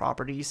healing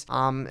properties.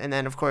 And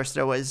then, of course,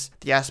 there was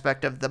the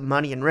aspect of the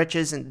money and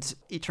riches, and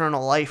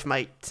eternal life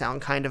might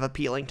sound kind of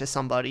appealing to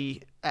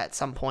somebody at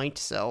some point.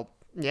 So,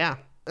 yeah.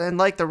 And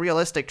like the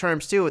realistic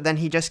terms, too, then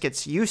he just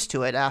gets used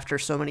to it after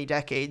so many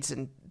decades,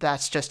 and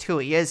that's just who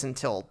he is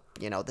until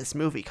this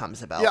movie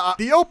comes about. Yeah,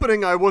 the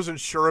opening I wasn't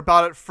sure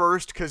about at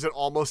first because it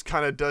almost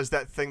kind of does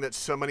that thing that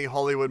so many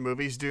Hollywood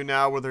movies do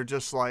now where they're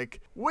just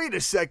like, wait a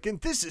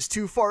second, this is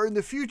too far in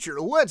the future.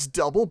 Let's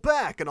double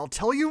back and I'll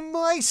tell you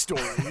my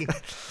story.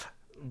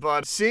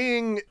 But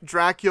seeing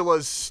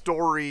Dracula's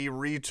story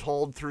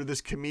retold through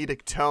this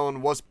comedic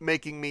tone was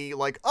making me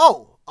like,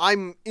 oh,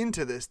 I'm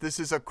into this. This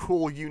is a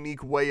cool,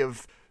 unique way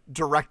of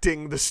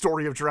directing the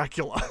story of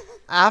Dracula.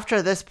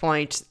 After this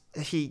point,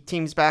 he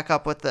teams back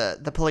up with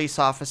the police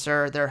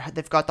officer.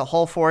 They've got the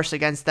whole force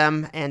against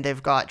them, and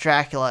they've got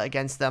Dracula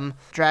against them.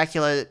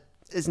 Dracula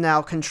is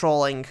now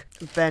controlling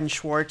Ben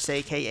Schwartz,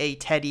 a.k.a.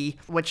 Teddy,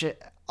 which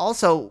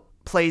also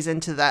plays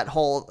into that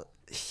whole,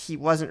 he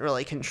wasn't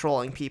really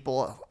controlling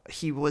people.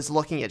 He was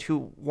looking at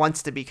who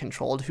wants to be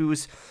controlled,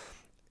 who's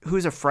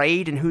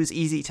afraid, and who's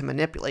easy to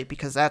manipulate,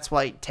 because that's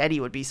why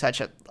Teddy would be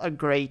such a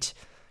great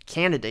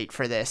candidate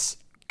for this,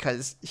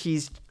 because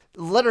he's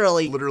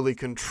literally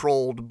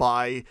controlled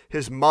by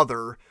his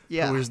mother,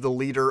 who is the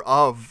leader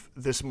of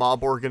this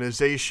mob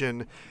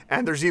organization.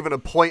 And there's even a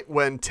point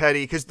when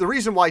Teddy, because the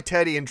reason why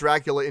Teddy and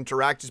Dracula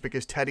interact is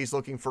because Teddy's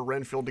looking for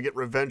Renfield to get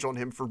revenge on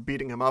him for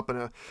beating him up in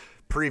a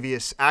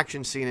previous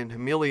action scene and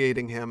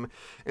humiliating him.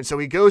 And so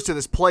he goes to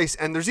this place,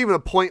 and there's even a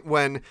point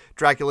when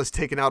Dracula's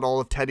taken out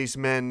all of Teddy's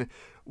men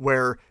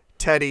where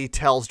Teddy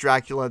tells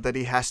Dracula that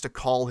he has to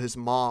call his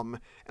mom.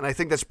 And I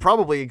think that's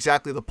probably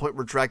exactly the point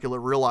where Dracula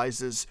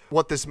realizes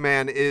what this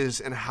man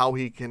is and how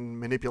he can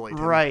manipulate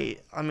him.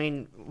 Right. I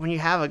mean, when you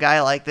have a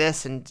guy like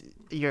this and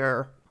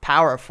you're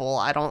powerful,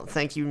 I don't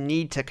think you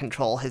need to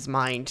control his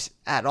mind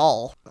at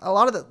all. A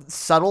lot of the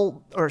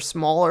subtle or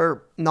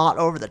smaller, not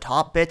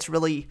over-the-top bits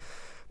really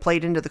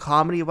played into the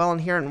comedy well in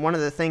here, and one of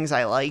the things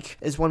I like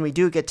is when we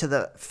do get to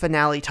the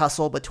finale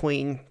tussle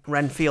between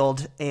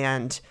Renfield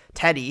and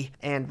Teddy,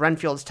 and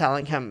Renfield's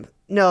telling him,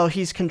 no,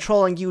 he's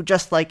controlling you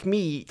just like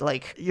me,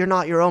 like, you're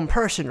not your own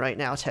person right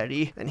now,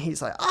 Teddy. And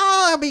he's like,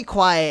 oh, be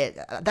quiet,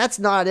 that's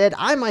not it,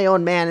 I'm my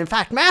own man, in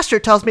fact, Master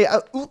tells me,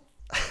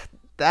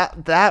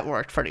 That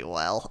worked pretty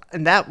well,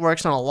 and that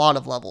works on a lot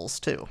of levels,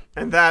 too.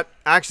 And that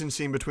action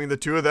scene between the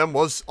two of them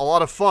was a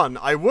lot of fun.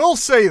 I will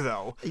say,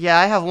 though... Yeah,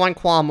 I have one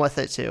qualm with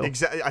it, too.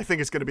 Exactly. I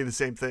think it's going to be the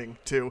same thing,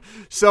 too.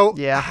 So,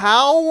 yeah.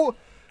 How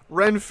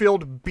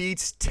Renfield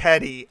beats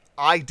Teddy,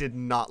 I did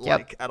not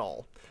like at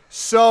all.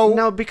 So...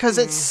 No, because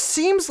it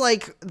seems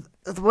like,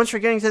 once we're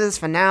getting to this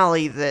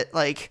finale,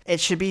 that, it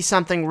should be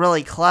something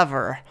really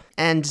clever,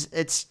 and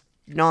it's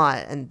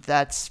not, and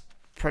that's...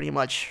 pretty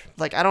much,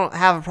 I don't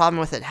have a problem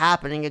with it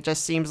happening. It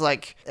just seems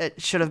like it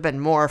should have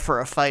been more for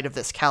a fight of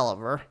this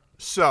caliber.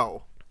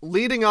 So,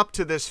 leading up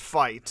to this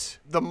fight,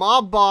 the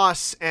mob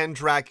boss and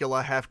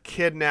Dracula have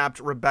kidnapped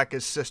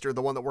Rebecca's sister,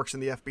 the one that works in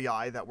the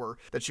FBI,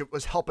 that she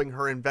was helping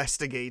her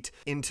investigate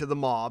into the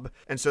mob.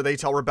 And so they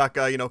tell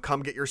Rebecca,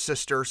 come get your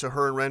sister. So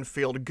her and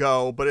Renfield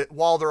go. But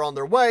while they're on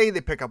their way,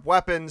 they pick up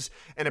weapons.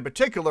 And in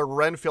particular,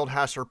 Renfield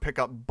has her pick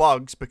up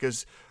bugs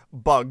because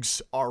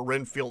bugs are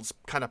Renfield's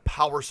kind of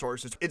power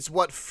source. It's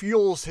what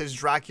fuels his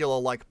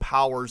Dracula-like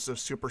powers of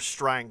super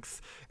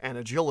strength and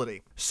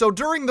agility. So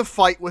during the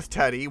fight with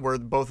Teddy, where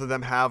both of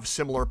them have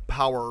similar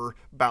power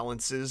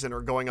balances and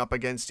are going up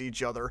against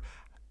each other,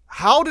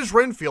 how does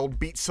Renfield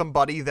beat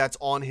somebody that's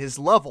on his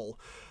level?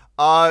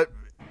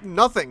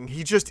 Nothing.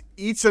 He just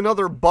eats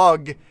another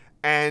bug,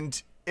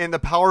 and in the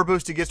power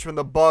boost he gets from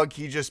the bug,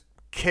 he just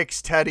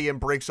kicks Teddy and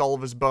breaks all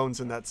of his bones,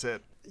 and that's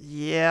it.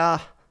 Yeah.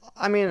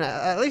 I mean,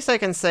 at least I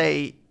can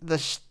say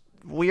the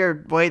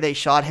weird way they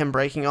shot him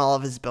breaking all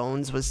of his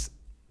bones was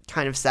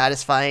kind of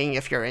satisfying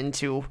if you're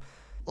into,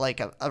 like,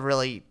 a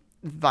really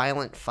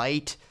violent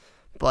fight.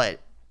 But,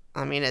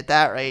 I mean, at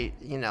that rate,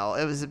 you know,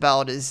 it was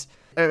about as,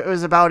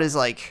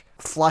 like,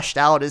 flushed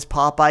out as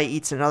Popeye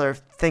eats another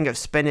thing of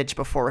spinach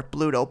before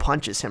Bluto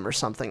punches him or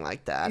something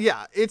like that.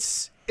 Yeah,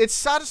 it's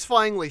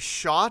satisfyingly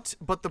shot,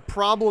 but the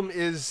problem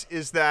is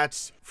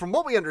that, from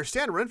what we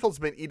understand, Renfield's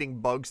been eating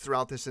bugs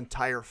throughout this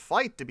entire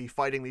fight to be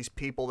fighting these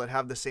people that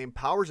have the same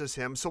powers as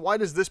him. So why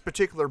does this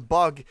particular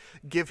bug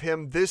give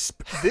him this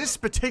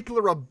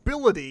particular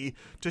ability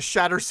to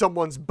shatter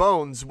someone's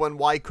bones when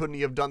why couldn't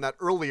he have done that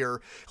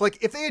earlier? Like,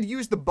 if they had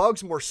used the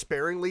bugs more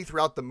sparingly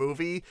throughout the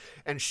movie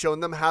and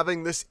shown them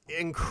having this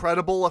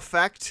incredible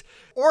effect,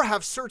 or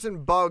have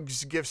certain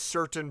bugs give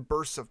certain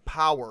bursts of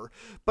power,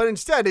 but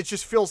instead it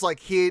just feels like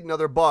he ate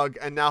another bug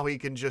and now he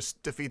can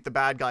just defeat the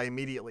bad guy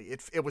immediately.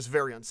 It was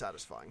very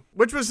unsatisfying.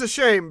 Which was a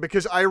shame,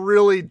 because I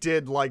really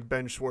did like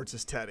Ben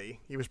Schwartz's Teddy.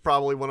 He was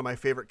probably one of my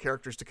favorite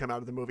characters to come out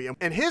of the movie.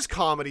 And his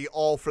comedy,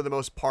 all for the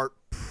most part,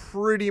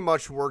 pretty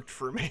much worked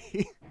for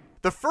me.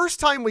 The first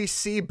time we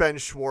see Ben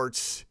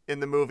Schwartz in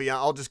the movie,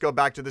 I'll just go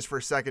back to this for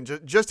a second,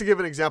 just to give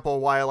an example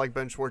of why I like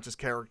Ben Schwartz's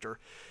character.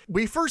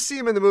 We first see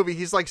him in the movie,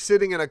 he's like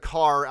sitting in a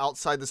car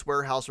outside this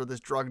warehouse where this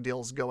drug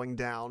deal's going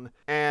down.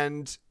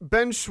 And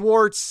Ben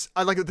Schwartz,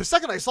 the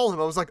second I saw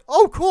him, I was like,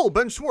 oh cool,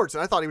 Ben Schwartz.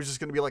 And I thought he was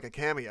just going to be like a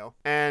cameo.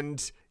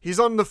 And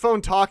he's on the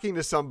phone talking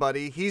to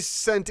somebody. He's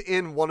sent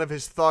in one of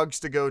his thugs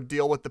to go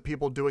deal with the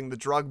people doing the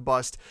drug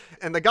bust.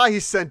 And the guy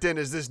he's sent in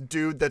is this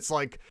dude that's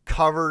like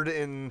covered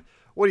in,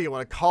 what do you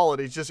want to call it?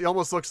 He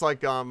almost looks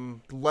like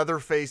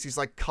Leatherface. He's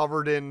like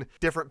covered in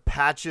different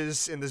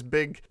patches in this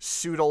big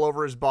suit all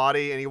over his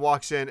body. And he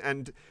walks in,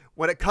 and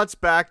when it cuts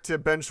back to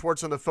Ben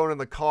Schwartz on the phone in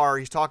the car,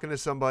 he's talking to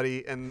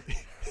somebody, and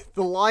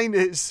the line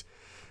is,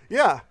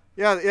 yeah,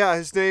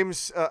 his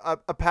name's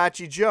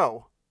Apache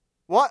Joe.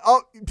 What?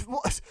 Oh,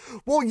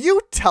 well,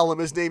 you tell him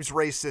his name's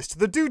racist.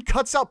 The dude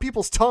cuts out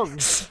people's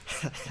tongues.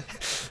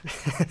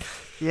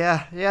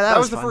 Yeah, that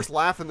was the fun. first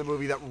laugh in the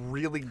movie that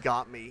really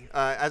got me,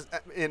 as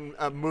in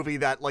a movie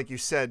that, like you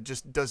said,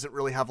 just doesn't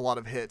really have a lot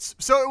of hits.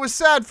 So it was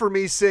sad for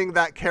me seeing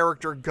that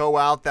character go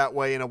out that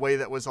way in a way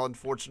that was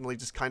unfortunately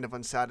just kind of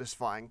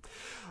unsatisfying.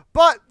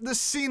 But the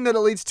scene that it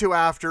leads to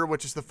after,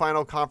 which is the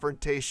final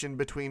confrontation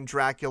between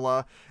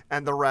Dracula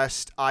and the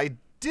rest, I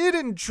did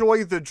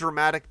enjoy the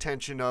dramatic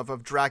tension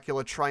of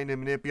Dracula trying to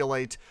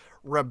manipulate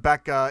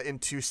Rebecca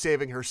into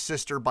saving her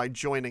sister by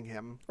joining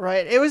him.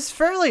 Right. It was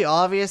fairly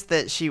obvious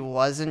that she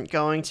wasn't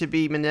going to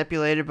be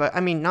manipulated, but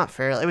I mean, not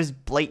fairly. It was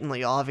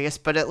blatantly obvious,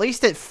 but at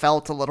least it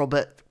felt a little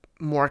bit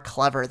more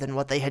clever than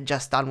what they had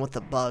just done with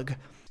the bug.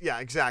 Yeah,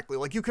 exactly.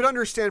 Like, you could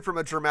understand from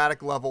a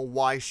dramatic level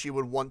why she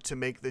would want to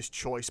make this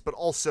choice, but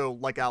also,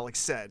 like Alex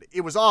said,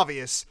 it was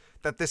obvious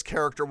that this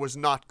character was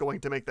not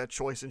going to make that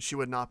choice and she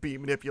would not be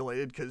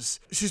manipulated because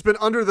she's been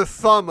under the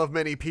thumb of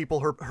many people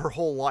her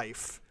whole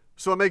life.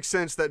 So it makes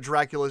sense that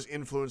Dracula's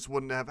influence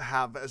wouldn't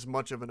have as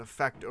much of an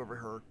effect over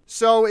her.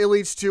 So it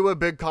leads to a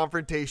big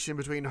confrontation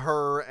between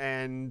her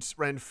and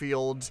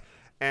Renfield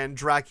and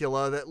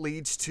Dracula that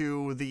leads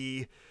to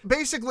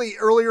basically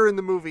earlier in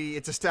the movie,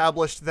 it's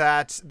established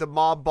that the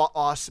mob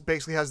boss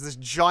basically has this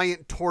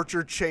giant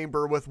torture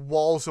chamber with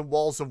walls and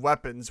walls of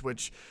weapons,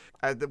 which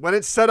when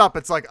it's set up,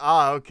 it's like,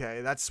 okay,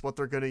 that's what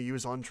they're going to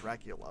use on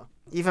Dracula.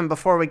 Even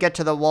before we get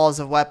to the walls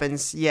of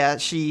weapons, yeah,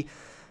 she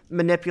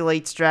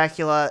manipulates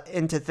Dracula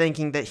into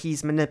thinking that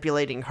he's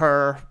manipulating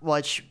her,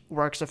 which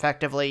works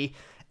effectively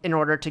in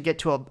order to get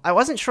to I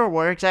wasn't sure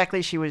where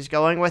exactly she was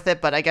going with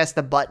it, but I guess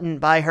the button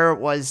by her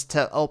was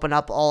to open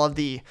up all of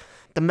the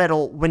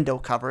metal window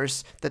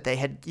covers that they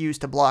had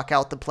used to block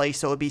out the place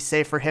so it would be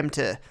safe for him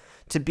to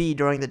be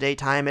during the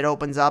daytime. It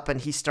opens up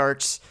and he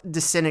starts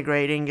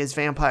disintegrating as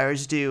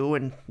vampires do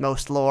in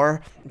most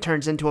lore. It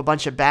turns into a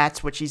bunch of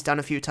bats, which he's done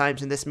a few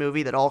times in this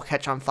movie, that all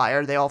catch on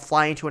fire. They all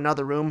fly into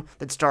another room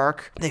that's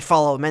dark. They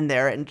follow him in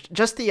there. And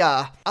just the,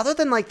 other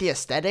than like the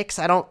aesthetics,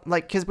 I don't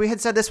like, because we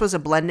had said this was a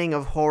blending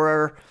of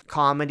horror,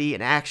 comedy,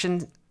 and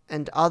action.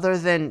 And other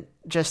than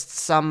just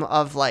some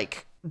of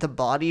like the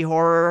body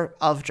horror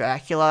of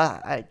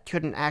Dracula, I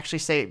couldn't actually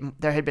say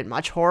there had been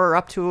much horror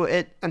up to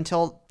it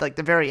until like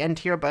the very end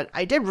here, but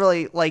I did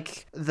really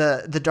like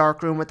the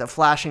dark room with the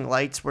flashing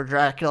lights where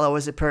Dracula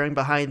was appearing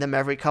behind them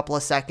every couple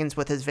of seconds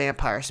with his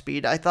vampire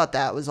speed. I thought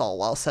that was all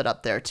well set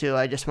up there too.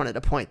 I just wanted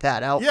to point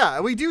that out. Yeah,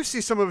 we do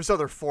see some of his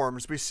other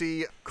forms. We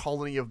see a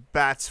colony of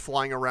bats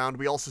flying around.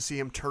 We also see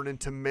him turn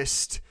into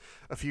mist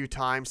a few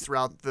times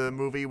throughout the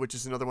movie, which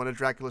is another one of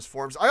Dracula's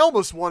forms. I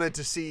almost wanted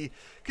to see,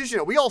 because,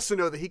 we also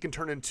know that he can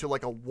turn into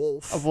like a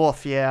wolf. A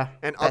wolf, yeah.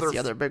 And that's the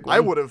other big one. I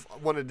would have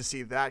wanted to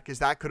see that, because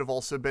that could have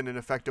also been an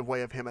effective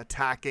way of him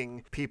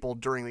attacking people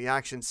during the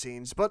action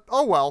scenes. But,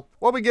 oh well.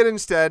 What we get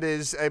instead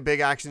is a big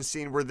action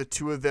scene where the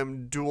two of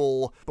them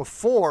duel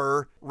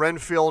before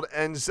Renfield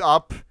ends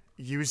up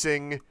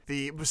using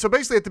so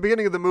basically at the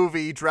beginning of the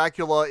movie,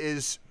 Dracula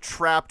is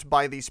trapped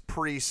by these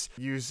priests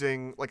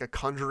using like a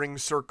conjuring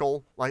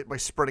circle, like by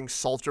spreading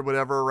salt or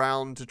whatever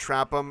around to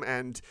trap him,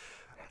 and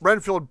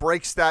Renfield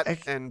breaks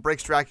that and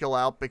breaks Dracula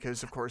out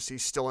because, of course,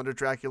 he's still under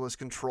Dracula's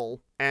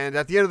control. And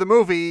at the end of the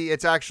movie,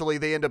 it's actually,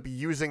 they end up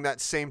using that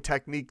same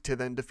technique to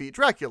then defeat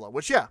Dracula,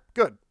 which, yeah,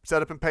 good.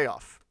 Setup and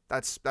payoff.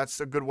 That's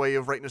a good way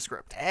of writing a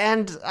script.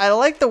 And I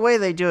like the way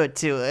they do it,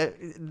 too.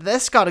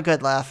 This got a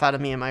good laugh out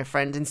of me and my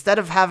friend. Instead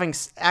of having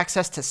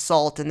access to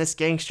salt in this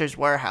gangster's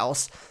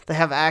warehouse, they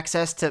have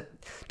access to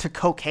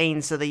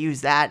cocaine, so they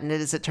use that. And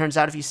as it turns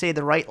out, if you say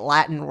the right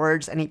Latin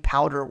words, any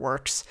powder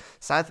works.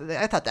 So I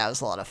thought that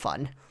was a lot of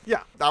fun.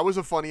 Yeah, that was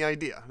a funny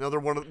idea. Another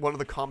one of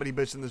the comedy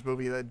bits in this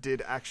movie that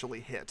did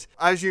actually hit.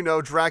 As you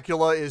know,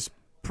 Dracula is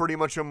pretty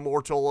much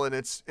immortal, and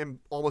it's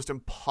almost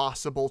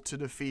impossible to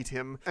defeat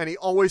him. And he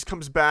always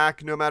comes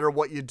back no matter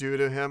what you do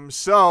to him.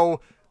 So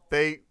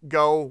they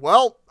go,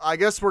 well, I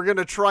guess we're going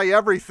to try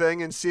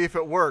everything and see if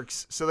it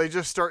works. So they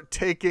just start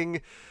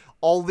taking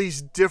all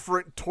these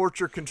different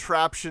torture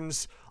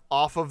contraptions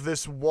off of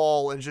this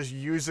wall and just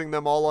using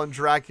them all on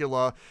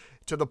Dracula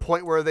to the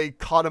point where they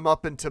cut him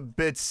up into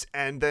bits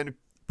and then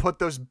put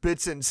those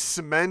bits in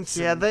cement.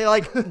 Yeah,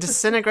 they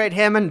disintegrate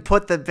him and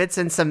put the bits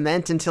in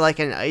cement into like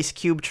an ice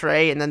cube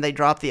tray, and then they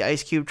drop the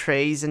ice cube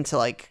trays into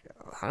like,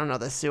 I don't know,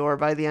 the sewer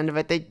by the end of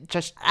it.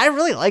 I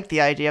really like the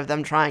idea of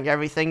them trying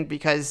everything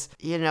because,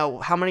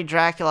 how many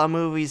Dracula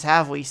movies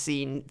have we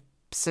seen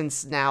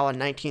since now in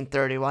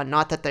 1931?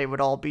 Not that they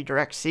would all be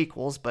direct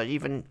sequels, but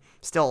even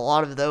still a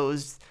lot of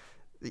those,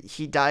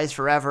 he dies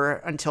forever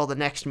until the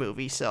next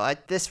movie. So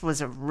this was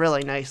a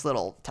really nice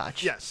little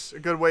touch. Yes, a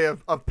good way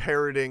of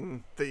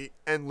parroting the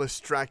endless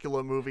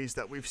Dracula movies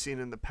that we've seen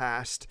in the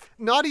past.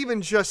 Not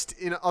even just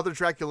in other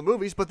Dracula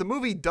movies, but the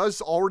movie does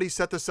already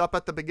set this up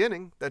at the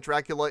beginning, that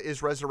Dracula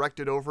is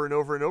resurrected over and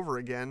over and over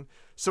again.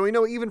 So we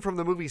know even from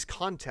the movie's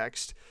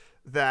context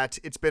that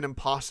it's been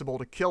impossible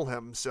to kill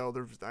him.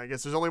 So I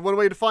guess there's only one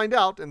way to find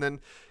out. And then,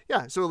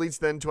 so it leads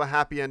then to a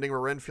happy ending where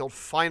Renfield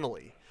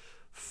finally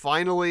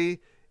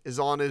is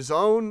on his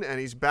own, and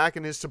he's back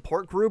in his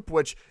support group,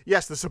 which,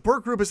 yes, the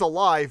support group is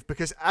alive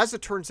because, as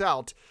it turns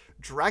out,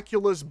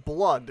 Dracula's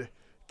blood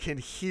can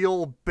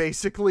heal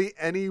basically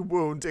any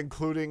wound,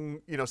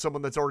 including,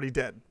 someone that's already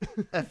dead.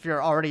 If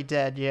you're already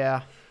dead,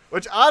 yeah.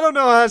 Which I don't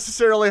know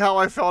necessarily how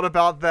I felt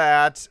about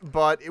that,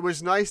 but it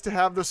was nice to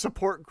have the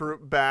support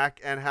group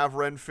back and have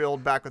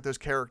Renfield back with those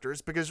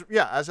characters because,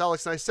 as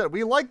Alex and I said,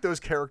 we like those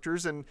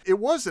characters, and it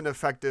was an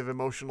effective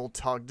emotional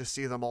tug to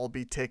see them all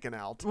be taken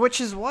out. Which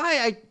is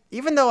why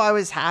even though I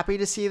was happy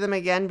to see them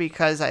again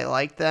because I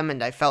liked them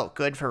and I felt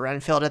good for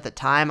Renfield at the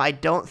time, I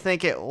don't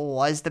think it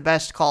was the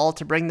best call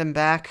to bring them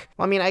back.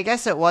 Well, I mean, I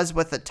guess it was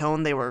with the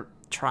tone they were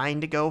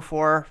trying to go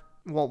for.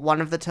 Well, one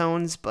of the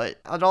tones, but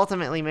it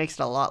ultimately makes it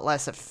a lot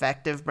less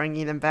effective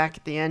bringing them back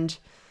at the end.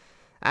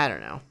 I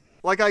don't know.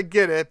 Like, I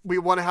get it. We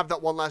want to have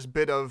that one last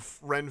bit of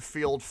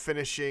Renfield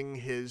finishing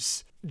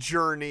his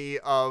journey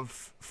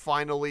of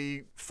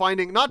finally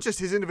finding not just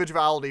his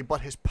individuality,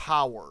 but his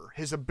power,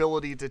 his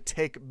ability to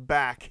take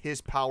back his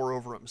power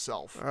over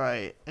himself.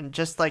 Right, and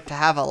just like to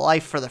have a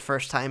life for the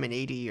first time in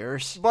 80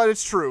 years. But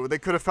it's true. They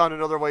could have found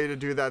another way to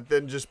do that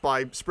than just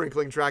by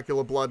sprinkling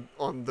Dracula blood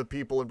on the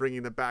people and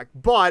bringing them back.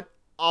 But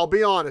I'll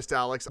be honest,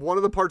 Alex, one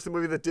of the parts of the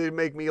movie that did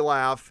make me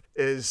laugh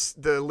is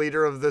the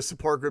leader of the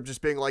support group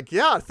just being like,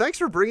 yeah, thanks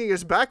for bringing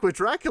us back with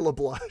Dracula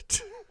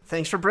blood.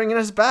 Thanks for bringing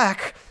us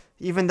back,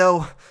 even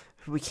though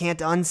we can't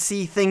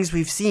unsee things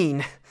we've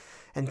seen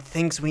and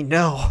things we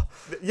know.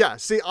 Yeah,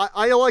 see,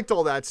 I liked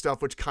all that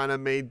stuff, which kind of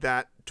made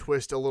that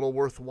twist a little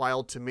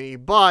worthwhile to me.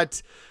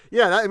 But,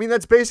 yeah,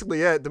 that's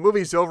basically it. The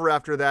movie's over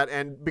after that,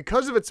 and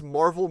because of its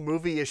Marvel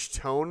movie-ish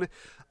tone,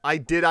 I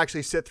did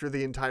actually sit through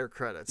the entire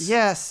credits.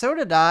 Yeah, so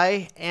did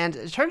I, and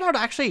it turned out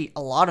actually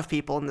a lot of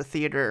people in the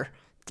theater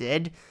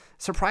did.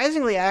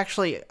 Surprisingly,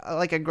 actually,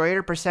 like a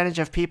greater percentage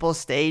of people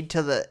stayed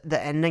to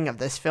the ending of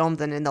this film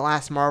than in the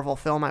last Marvel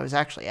film I was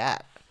actually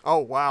at. Oh,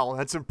 wow,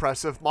 that's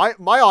impressive. My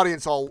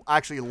audience all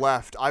actually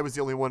left. I was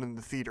the only one in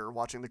the theater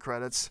watching the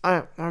credits.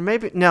 Or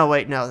maybe, no.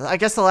 I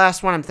guess the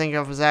last one I'm thinking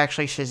of was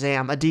actually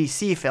Shazam, a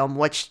DC film,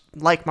 which,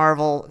 like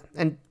Marvel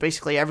and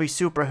basically every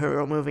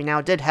superhero movie now,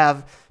 did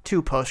have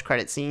 2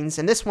 post-credit scenes.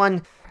 And this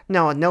one,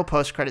 no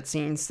post-credit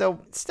scenes.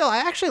 So, still, I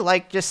actually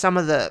like just some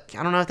of the,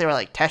 I don't know if they were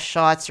like test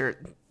shots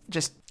or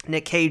just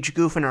Nick Cage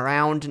goofing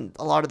around and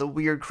a lot of the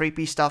weird,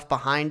 creepy stuff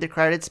behind the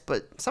credits,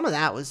 but some of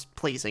that was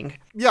pleasing.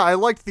 Yeah, I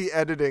liked the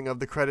editing of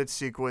the credit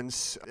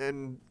sequence,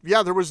 and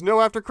yeah, there was no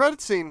after credit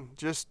scene,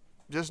 just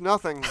just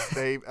nothing.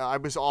 I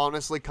was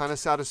honestly kind of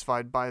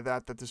satisfied by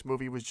that this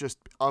movie was just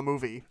a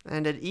movie.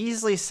 And it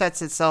easily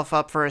sets itself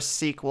up for a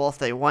sequel if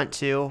they want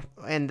to,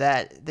 and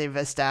that they've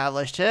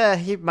established,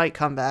 he might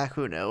come back,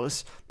 who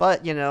knows.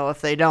 But,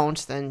 if they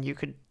don't, then you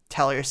could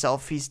tell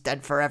yourself he's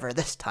dead forever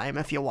this time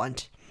if you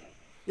want.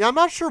 Yeah, I'm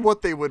not sure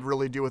what they would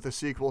really do with a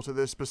sequel to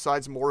this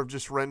besides more of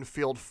just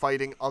Renfield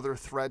fighting other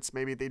threats.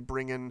 Maybe they'd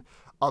bring in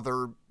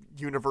other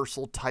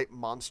Universal-type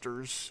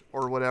monsters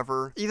or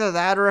whatever. Either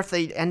that, or if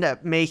they end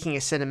up making a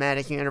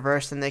cinematic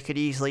universe, then they could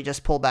easily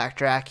just pull back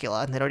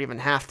Dracula, and they don't even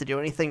have to do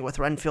anything with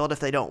Renfield if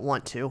they don't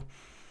want to.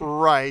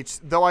 Right,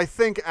 though I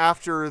think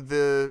after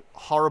the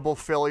horrible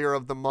failure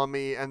of The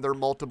Mummy and their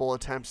multiple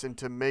attempts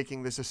into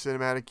making this a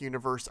cinematic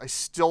universe, I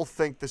still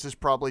think this is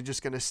probably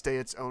just going to stay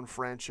its own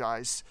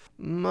franchise.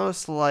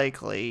 Most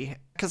likely.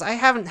 Because I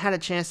haven't had a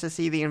chance to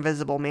see The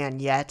Invisible Man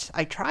yet.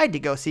 I tried to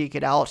go seek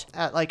it out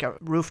at like a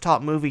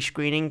rooftop movie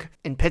screening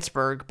in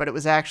Pittsburgh, but it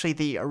was actually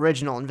the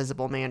original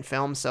Invisible Man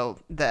film, so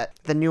that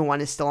the new one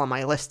is still on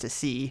my list to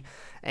see.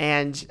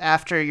 And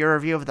after your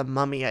review of The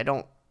Mummy, I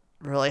don't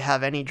really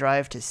have any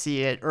drive to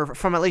see it, or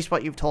from at least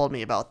what you've told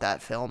me about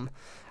that film.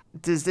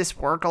 Does this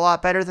work a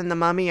lot better than The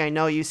Mummy? I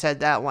know you said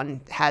that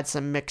one had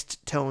some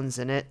mixed tones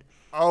in it.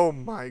 Oh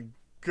my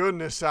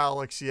goodness,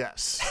 Alex,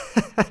 yes.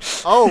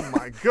 Oh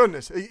my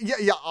goodness.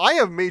 Yeah, I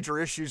have major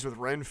issues with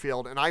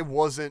Renfield, and I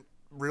wasn't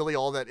really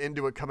all that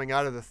into it coming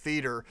out of the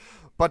theater.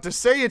 But to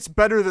say it's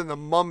better than The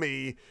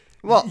Mummy,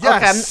 well,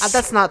 yes. Okay,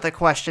 that's not the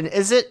question.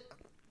 Is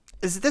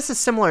this a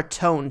similar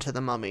tone to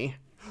The Mummy?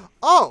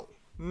 Oh,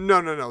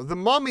 no. The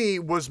Mummy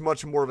was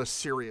much more of a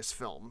serious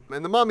film.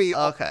 And The Mummy...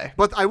 Okay.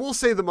 But I will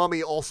say The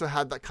Mummy also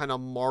had that kind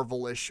of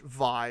Marvel-ish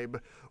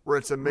vibe where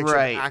it's a mix of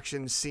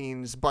action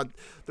scenes. But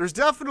there's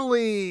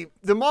definitely...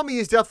 The Mummy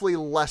is definitely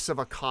less of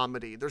a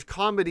comedy. There's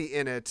comedy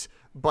in it,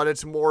 but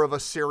it's more of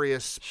a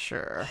serious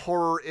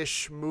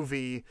horror-ish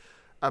movie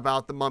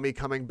about the mummy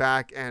coming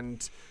back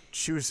and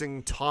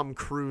choosing Tom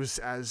Cruise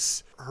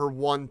as her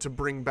one to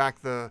bring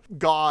back the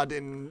god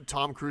in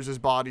Tom Cruise's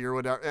body or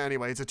whatever.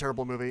 Anyway, it's a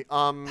terrible movie.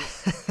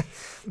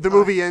 The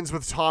movie ends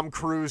with Tom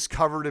Cruise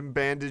covered in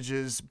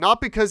bandages,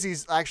 not because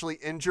he's actually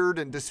injured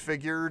and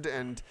disfigured,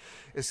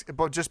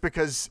 but just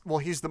because, well,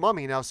 he's the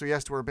mummy now, so he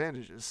has to wear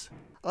bandages.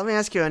 Let me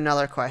ask you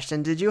another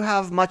question. Did you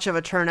have much of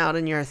a turnout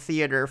in your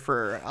theater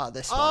for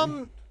this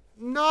one?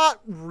 Not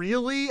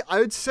really. I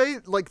would say,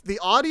 like, the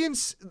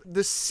audience,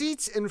 the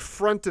seats in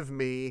front of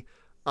me,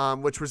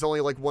 which was only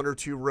like one or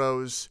two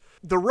rows,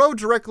 the row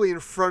directly in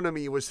front of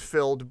me was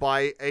filled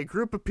by a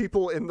group of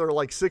people in their,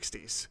 like,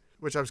 60s,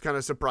 which I was kind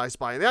of surprised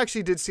by. And they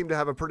actually did seem to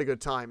have a pretty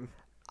good time.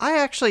 I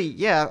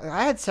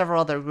had several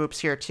other groups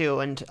here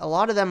too, and a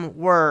lot of them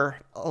were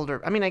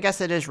older. I mean, I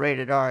guess it is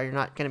rated R. You're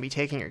not going to be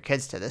taking your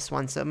kids to this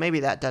one, so maybe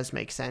that does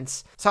make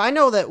sense. So I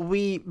know that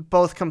we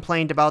both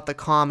complained about the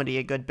comedy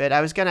a good bit.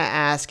 I was going to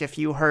ask if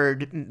you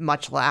heard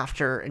much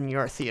laughter in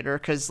your theater,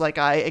 because, like,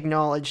 I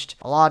acknowledged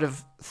a lot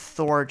of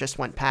Thor just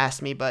went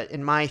past me, but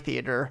in my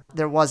theater,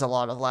 there was a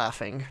lot of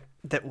laughing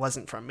that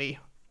wasn't from me.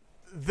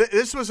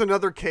 This was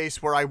another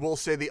case where I will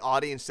say the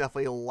audience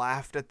definitely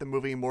laughed at the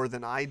movie more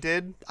than I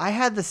did. I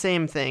had the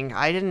same thing.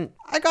 I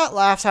got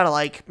laughs out of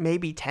like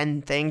maybe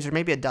 10 things or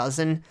maybe a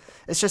dozen.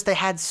 It's just they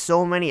had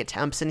so many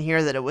attempts in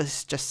here that it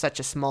was just such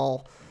a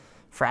small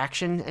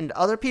fraction. And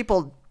other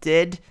people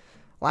did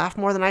laugh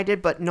more than I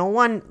did, but no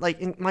one,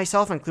 like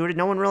myself included,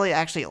 no one really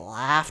actually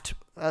laughed.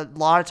 A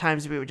lot of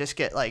times we would just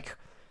get like,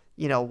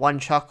 one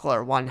chuckle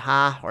or one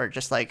ha, or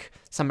just like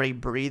somebody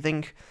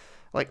breathing.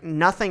 Like,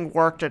 nothing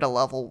worked at a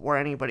level where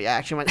anybody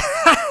actually went,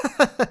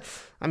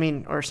 I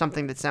mean, or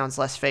something that sounds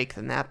less fake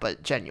than that,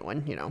 but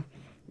genuine,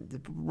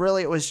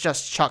 Really, it was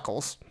just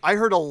chuckles. I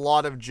heard a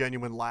lot of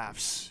genuine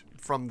laughs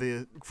from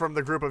the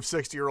group of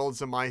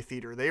 60-year-olds in my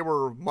theater. They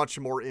were much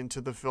more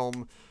into the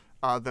film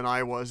than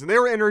I was. And they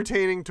were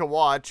entertaining to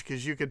watch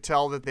because you could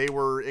tell that they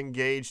were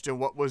engaged in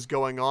what was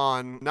going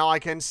on. Now, I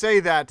can say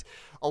that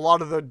a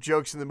lot of the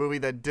jokes in the movie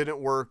that didn't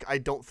work, I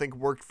don't think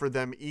worked for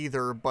them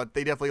either, but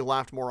they definitely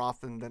laughed more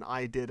often than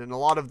I did. And a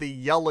lot of the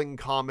yelling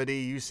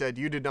comedy you said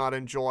you did not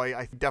enjoy,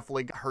 I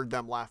definitely heard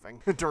them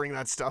laughing during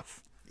that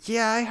stuff.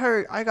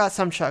 Yeah, I got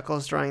some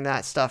chuckles during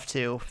that stuff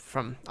too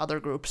from other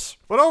groups.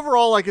 But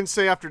overall, I can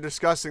say after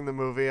discussing the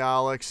movie,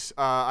 Alex,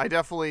 I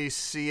definitely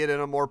see it in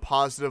a more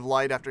positive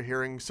light after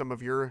hearing some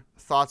of your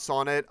thoughts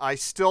on it. I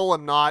still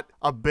am not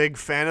a big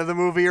fan of the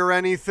movie or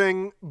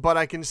anything, but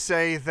I can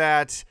say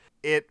that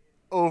it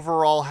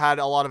overall had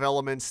a lot of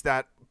elements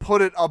that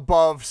put it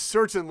above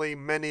certainly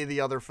many of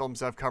the other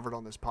films I've covered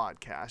on this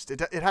podcast.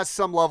 It has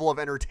some level of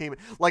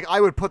entertainment. Like,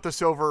 I would put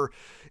this over,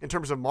 in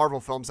terms of Marvel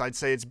films, I'd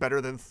say it's better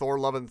than Thor: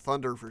 Love and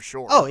Thunder for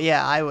sure. Oh,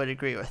 yeah, I would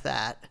agree with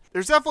that.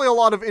 There's definitely a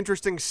lot of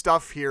interesting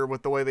stuff here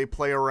with the way they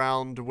play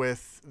around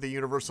with the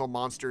Universal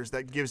monsters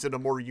that gives it a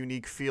more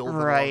unique feel than a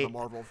lot of the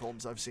Marvel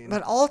films I've seen.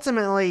 But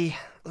ultimately,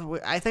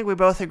 I think we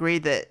both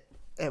agreed that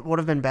it would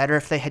have been better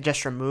if they had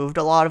just removed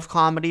a lot of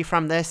comedy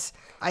from this.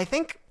 I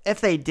think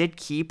if they did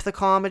keep the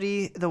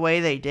comedy the way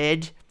they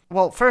did,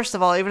 well, first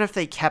of all, even if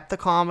they kept the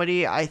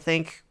comedy, I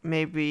think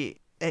maybe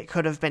it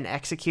could have been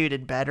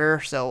executed better,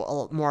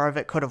 so more of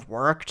it could have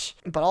worked.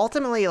 But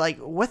ultimately, like,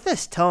 with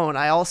this tone,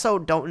 I also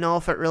don't know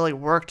if it really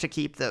worked to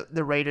keep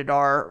the rated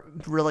R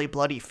really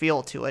bloody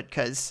feel to it,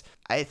 because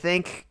I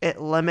think it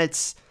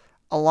limits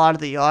a lot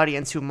of the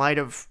audience who might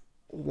have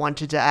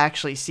wanted to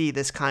actually see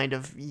this kind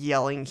of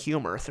yelling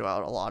humor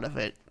throughout a lot of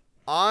it.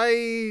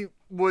 I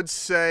would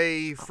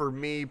say, for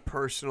me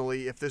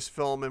personally, if this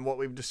film and what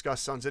we've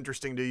discussed sounds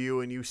interesting to you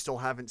and you still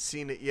haven't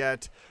seen it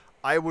yet,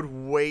 I would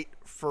wait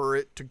for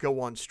it to go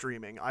on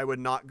streaming. I would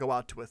not go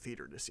out to a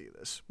theater to see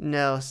this.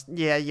 No,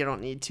 yeah, you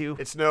don't need to.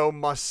 It's no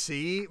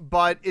must-see,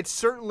 but it's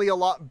certainly a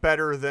lot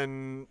better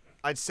than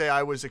I'd say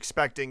I was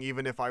expecting,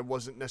 even if I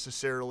wasn't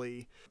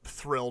necessarily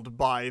thrilled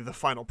by the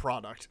final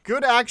product.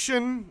 Good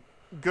action,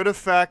 good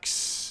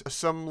effects,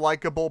 some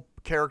likable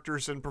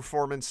characters and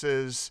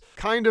performances,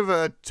 kind of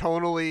a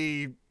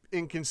tonally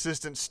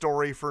inconsistent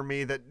story for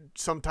me that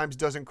sometimes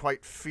doesn't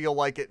quite feel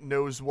like it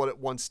knows what it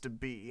wants to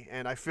be.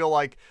 And I feel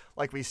like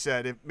we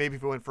said, if we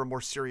went for a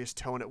more serious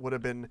tone, it would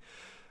have been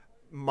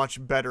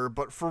much better.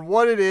 But for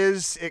what it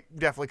is, it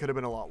definitely could have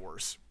been a lot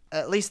worse.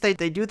 At least they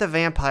do the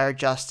vampire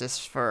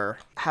justice for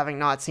having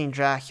not seen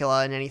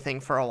Dracula in anything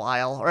for a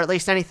while, or at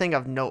least anything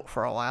of note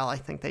for a while. I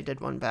think they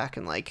did one back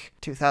in like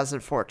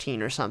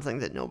 2014 or something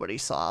that nobody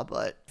saw,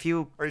 but if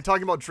you... Are you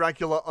talking about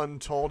Dracula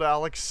Untold,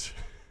 Alex?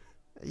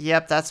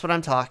 Yep, that's what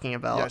I'm talking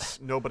about. Yes,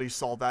 nobody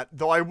saw that.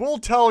 Though I will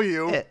tell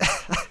you...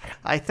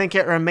 I think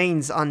it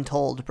remains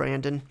untold,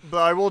 Brandon.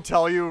 But I will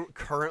tell you,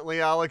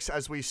 currently, Alex,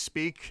 as we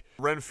speak,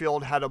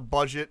 Renfield had a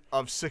budget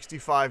of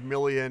 $65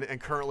 million, and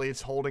currently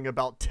it's holding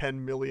about $10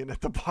 million at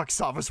the box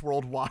office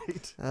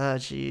worldwide. Oh,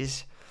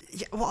 jeez.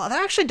 Yeah, well,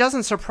 that actually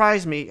doesn't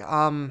surprise me.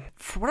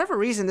 For whatever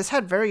reason, this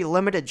had very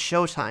limited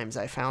showtimes,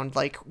 I found.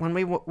 Like, when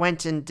we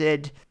went and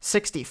did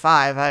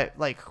 65,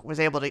 I,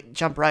 was able to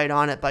jump right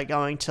on it by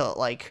going to,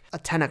 a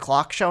 10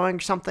 o'clock showing,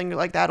 something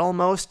like that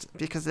almost,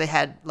 because they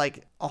had,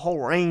 a whole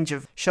range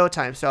of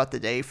showtimes throughout the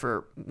day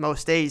for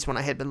most days when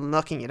I had been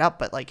looking it up.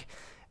 But,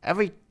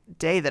 every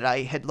day that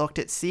I had looked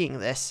at seeing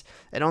this,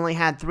 it only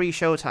had 3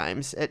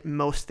 showtimes at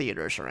most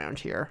theaters around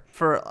here.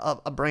 For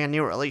a brand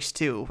new release,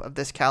 too, of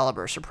this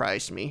caliber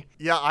surprised me.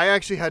 Yeah, I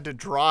actually had to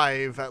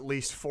drive at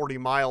least 40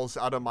 miles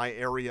out of my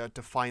area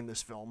to find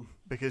this film,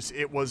 because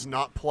it was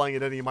not playing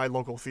at any of my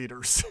local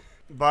theaters.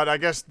 But I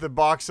guess the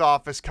box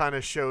office kind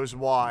of shows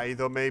why,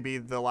 though maybe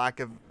the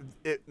lack of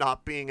it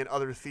not being in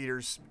other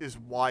theaters is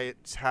why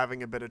it's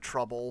having a bit of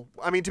trouble.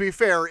 I mean, to be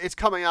fair, it's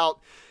coming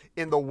out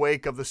in the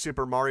wake of the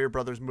Super Mario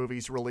Brothers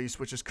movie's release,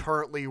 which is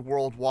currently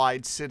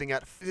worldwide sitting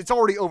at, it's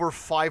already over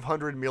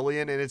 500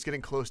 million and it's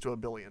getting close to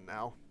 $1 billion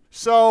now.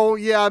 So,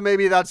 yeah,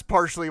 maybe that's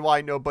partially why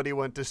nobody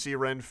went to see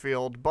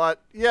Renfield.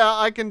 But, yeah,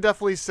 I can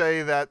definitely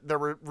say that there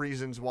were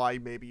reasons why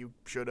maybe you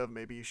should have,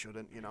 maybe you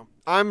shouldn't,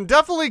 I'm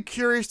definitely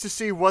curious to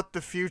see what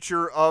the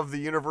future of the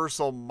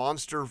Universal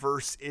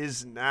monsterverse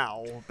is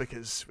now,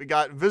 because we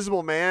got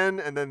Invisible Man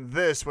and then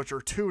this, which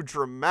are 2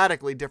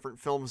 dramatically different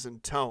films in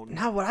tone.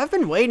 Now, what I've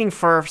been waiting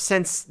for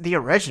since the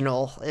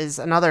original is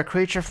another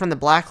Creature from the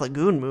Black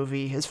Lagoon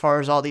movie, as far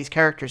as all these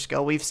characters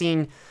go. We've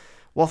seen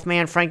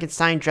Wolfman,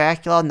 Frankenstein,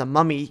 Dracula, and the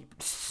Mummy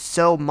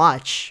so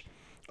much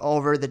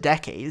over the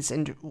decades,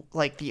 and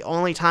the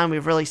only time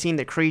we've really seen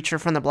the Creature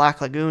from the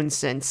Black Lagoon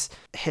since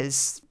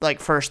his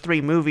first 3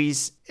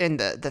 movies in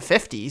the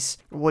 50s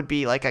would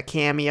be a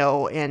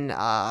cameo in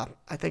I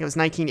think it was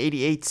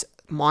 1988's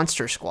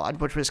Monster Squad,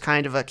 which was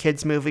kind of a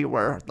kids movie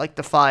where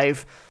the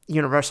 5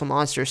 Universal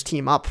monsters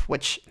team up,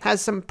 which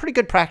has some pretty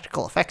good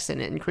practical effects in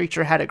it, and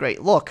Creature had a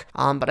great look.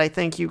 But I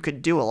think you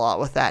could do a lot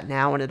with that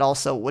now, and it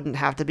also wouldn't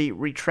have to be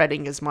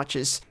retreading as much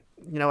as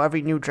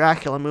every new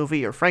Dracula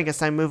movie or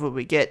Frankenstein movie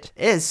we get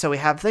is. So we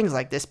have things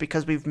like this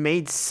because we've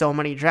made so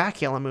many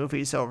Dracula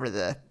movies over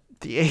the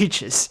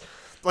ages.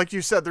 Like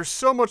you said, there's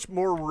so much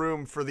more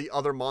room for the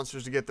other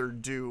monsters to get their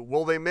due.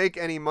 Will they make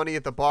any money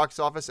at the box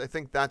office? I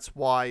think that's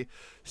why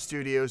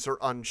studios are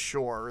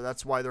unsure.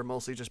 That's why they're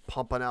mostly just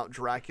pumping out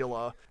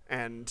Dracula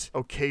and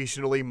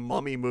occasionally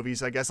Mummy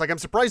movies, I guess. I'm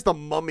surprised the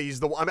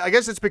Mummy's I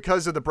guess it's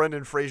because of the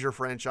Brendan Fraser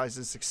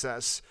franchise's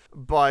success.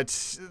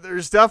 But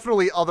there's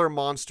definitely other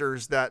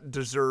monsters that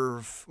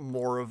deserve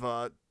more of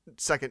a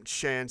second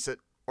chance at,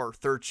 or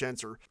third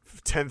chance or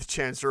 10th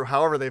chance or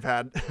however they've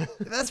had.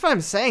 That's what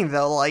I'm saying,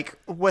 though.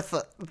 With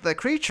the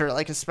Creature,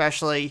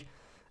 especially,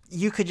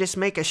 you could just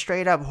make a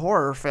straight up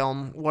horror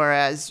film,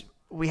 whereas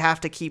we have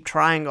to keep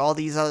trying all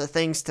these other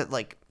things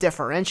to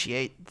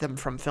differentiate them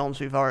from films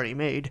we've already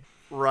made.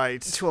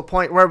 Right. To a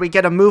point where we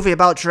get a movie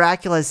about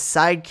Dracula's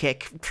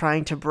sidekick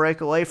trying to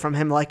break away from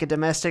him like a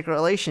domestic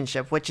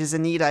relationship, which is a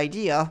neat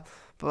idea.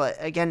 But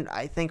again,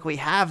 I think we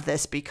have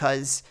this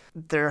because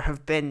there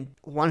have been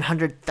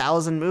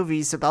 100,000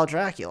 movies about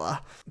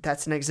Dracula.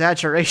 That's an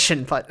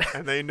exaggeration, but...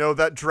 And they know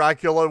that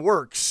Dracula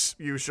works,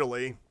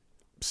 usually.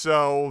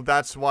 So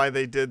that's why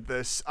they did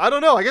this. I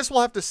don't know. I guess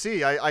we'll have to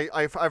see.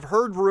 I've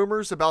heard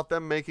rumors about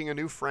them making a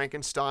new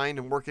Frankenstein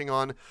and working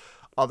on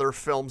other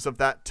films of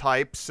that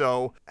type.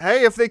 So,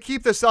 hey, if they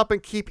keep this up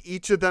and keep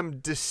each of them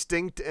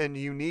distinct and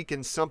unique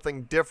and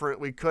something different,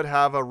 we could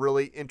have a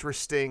really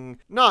interesting,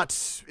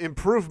 not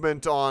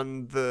improvement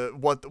on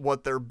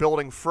what they're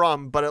building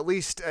from, but at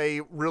least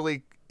a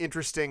really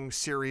interesting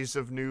series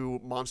of new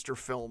monster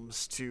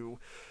films to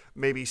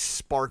maybe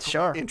spark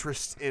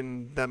interest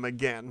in them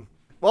again.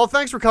 Well,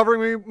 thanks for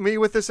covering me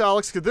with this,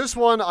 Alex, because this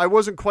one, I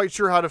wasn't quite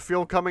sure how to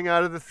feel coming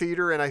out of the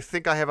theater, and I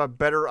think I have a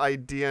better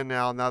idea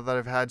now that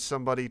I've had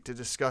somebody to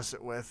discuss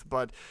it with.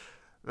 But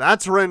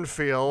that's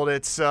Renfield.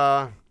 It's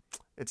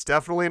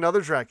definitely another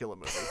Dracula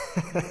movie.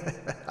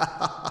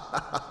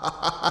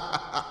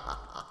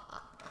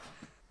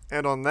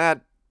 And on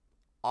that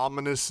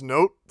ominous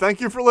note, thank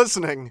you for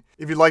listening.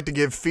 If you'd like to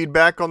give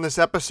feedback on this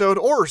episode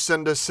or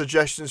send us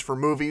suggestions for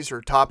movies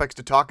or topics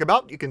to talk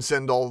about, you can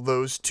send all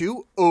those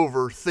to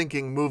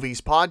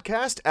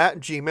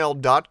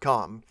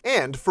overthinkingmoviespodcast@gmail.com.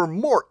 And for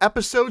more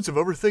episodes of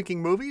Overthinking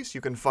Movies, you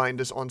can find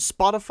us on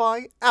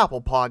Spotify,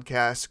 Apple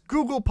Podcasts,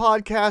 Google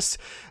Podcasts,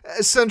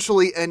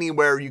 essentially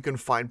anywhere you can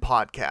find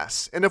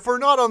podcasts. And if we're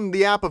not on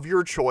the app of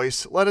your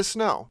choice, let us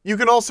know. You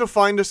can also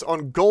find us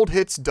on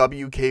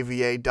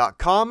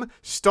goldhitswkva.com,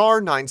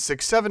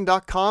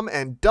 star967.com,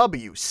 and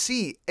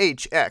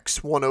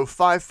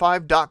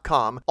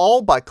WCHX1055.com,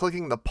 all by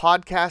clicking the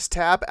podcast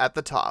tab at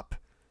the top.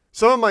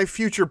 Some of my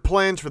future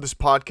plans for this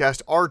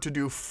podcast are to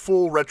do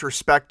full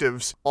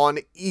retrospectives on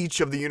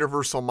each of the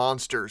Universal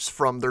monsters,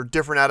 from their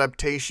different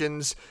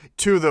adaptations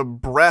to the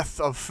breadth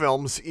of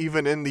films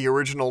even in the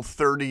original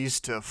 30s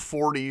to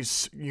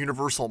 40s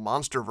Universal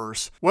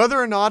monsterverse. Whether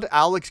or not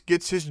Alex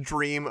gets his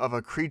dream of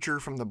a creature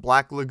from the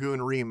Black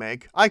Lagoon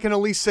remake, I can at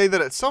least say that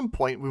at some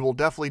point we will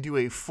definitely do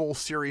a full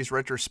series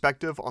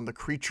retrospective on the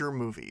creature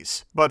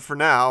movies. But for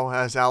now,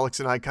 as Alex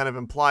and I kind of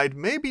implied,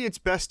 maybe it's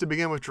best to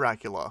begin with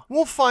Dracula.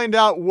 We'll find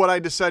out what I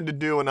decide to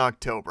do in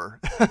October.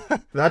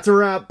 That's a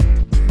wrap.